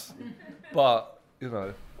 Minus. But,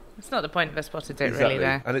 It's not the point of a spotted dick, exactly. really,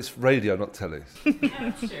 though. And it's radio, not telly.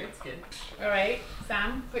 That's true, it's good. All right,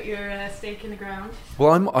 Sam, put your stake in the ground.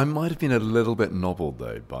 Well, I might have been a little bit nobbled,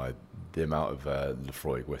 though, by the amount of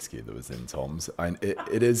Lefroy whiskey that was in Tom's.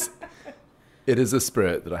 It is a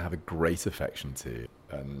spirit that I have a great affection to,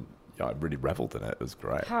 and I really revelled in it. It was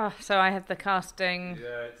great. So I have the casting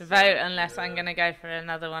vote, unless I'm going to go for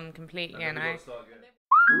another one completely,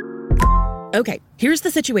 Okay, here's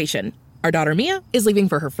the situation. Our daughter Mia is leaving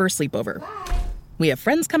for her first sleepover. We have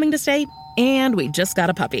friends coming to stay, and we just got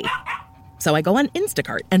a puppy. So I go on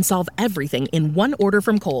Instacart and solve everything in one order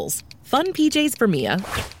from Kohl's. Fun PJs for Mia.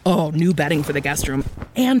 Oh, new bedding for the guest room.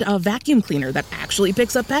 And a vacuum cleaner that actually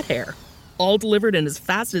picks up pet hair. All delivered in as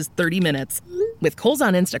fast as 30 minutes. With Kohl's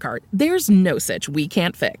on Instacart, there's no such we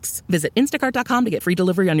can't fix. Visit instacart.com to get free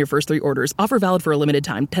delivery on your first 3 orders. Offer valid for a limited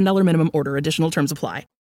time. $10 minimum order. Additional terms apply.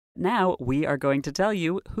 Now we are going to tell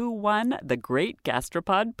you who won the Great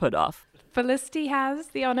Gastropod Put-Off. Felicity has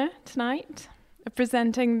the honour tonight of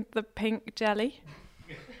presenting the pink jelly.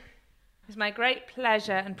 It's my great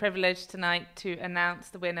pleasure and privilege tonight to announce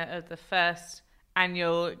the winner of the first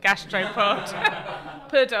annual Gastropod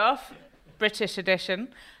Put-Off, British edition.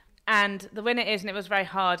 And the winner is, and it was very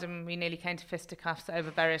hard and we nearly came to fisticuffs over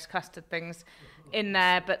various custard things in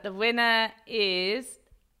there, but the winner is,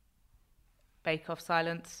 Bake Off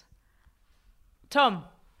silence, Tom.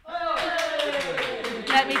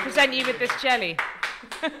 Let me present you with this jelly.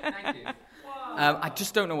 Thank you. I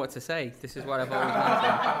just don't know what to say. This is what I've always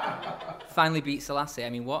wanted. Finally beat Selassie. I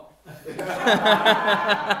mean, what?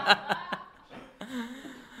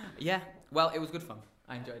 Yeah, well, it was good fun.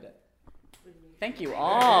 I enjoyed it. Thank you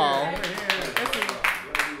all.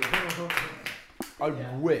 I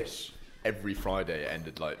wish every Friday it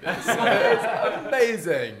ended like this. It's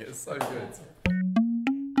amazing. It's so good.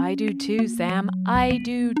 I do too, Sam. I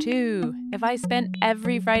do too. If I spent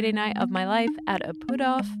every Friday night of my life at a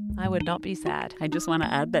put-off, I would not be sad. I just want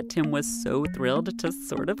to add that Tim was so thrilled to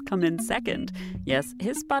sort of come in second. Yes,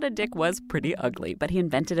 his spotted dick was pretty ugly, but he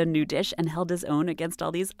invented a new dish and held his own against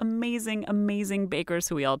all these amazing, amazing bakers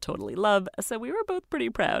who we all totally love, so we were both pretty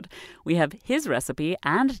proud. We have his recipe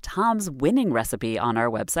and Tom's winning recipe on our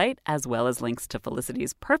website, as well as links to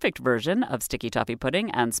Felicity's perfect version of sticky toffee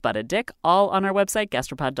pudding and spotted dick, all on our website,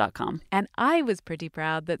 gastropod.com. And I was pretty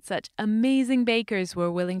proud that such amazing bakers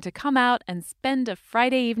were willing to come out and spend a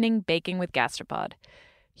Friday evening baking with Gastropod.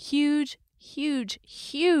 Huge, huge,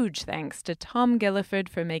 huge thanks to Tom Gilliford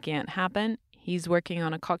for making it happen. He's working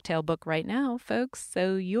on a cocktail book right now, folks,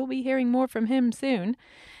 so you'll be hearing more from him soon.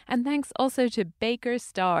 And thanks also to Baker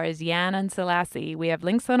stars Jan and Selassie. We have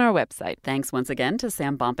links on our website. Thanks once again to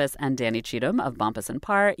Sam Bompus and Danny Cheatham of Bompus &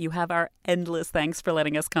 Parr. You have our endless thanks for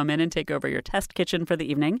letting us come in and take over your test kitchen for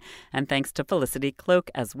the evening. And thanks to Felicity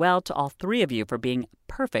Cloak as well, to all 3 of you for being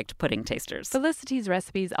perfect pudding tasters. Felicity's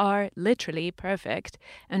recipes are literally perfect,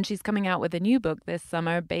 and she's coming out with a new book this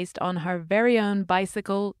summer based on her very own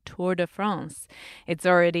bicycle Tour de France. It's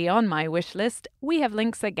already on my wish list. We have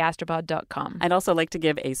links at gastropod.com. I'd also like to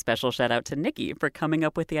give a special shout out to Nikki for coming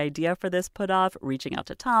up with the idea for this put-off, reaching out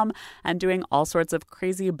to Tom, and doing all sorts of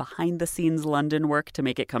crazy behind-the-scenes London work to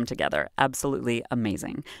make it come together. Absolutely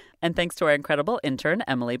amazing. And thanks to our incredible intern,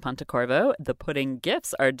 Emily Pontecorvo, the pudding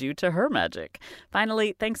gifts are due to her magic.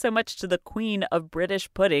 Finally, thanks so much to the queen of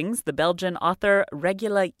British puddings, the Belgian author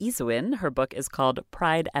Regula Isuin. Her book is called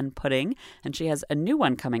Pride and Pudding, and she has a new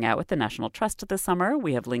one coming out with the National Trust this summer.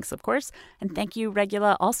 We have links, of course. And thank you,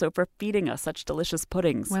 Regula, also for feeding us such delicious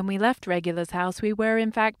puddings. When we left Regula's house, we were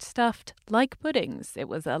in fact stuffed like puddings. It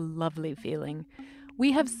was a lovely feeling.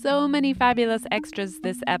 We have so many fabulous extras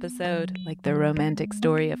this episode, like the romantic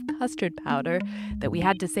story of custard powder, that we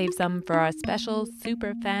had to save some for our special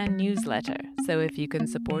Superfan newsletter. So if you can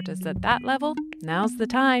support us at that level, now's the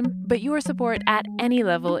time. But your support at any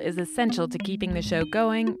level is essential to keeping the show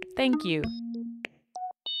going. Thank you.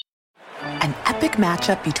 An epic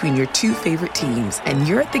matchup between your 2 favorite teams, and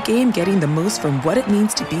you're at the game getting the most from what it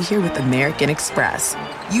means to be here with American Express.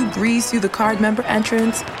 You breeze through the card member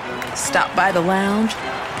entrance, stop by the lounge.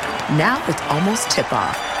 Now it's almost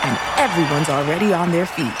tip-off, and everyone's already on their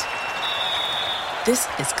feet. This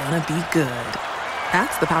is gonna be good.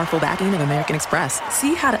 That's the powerful backing of American Express.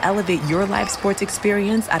 See how to elevate your live sports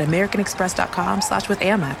experience at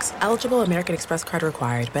americanexpress.com/withAmex. Eligible American Express card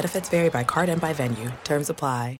required. Benefits vary by card and by venue. Terms apply.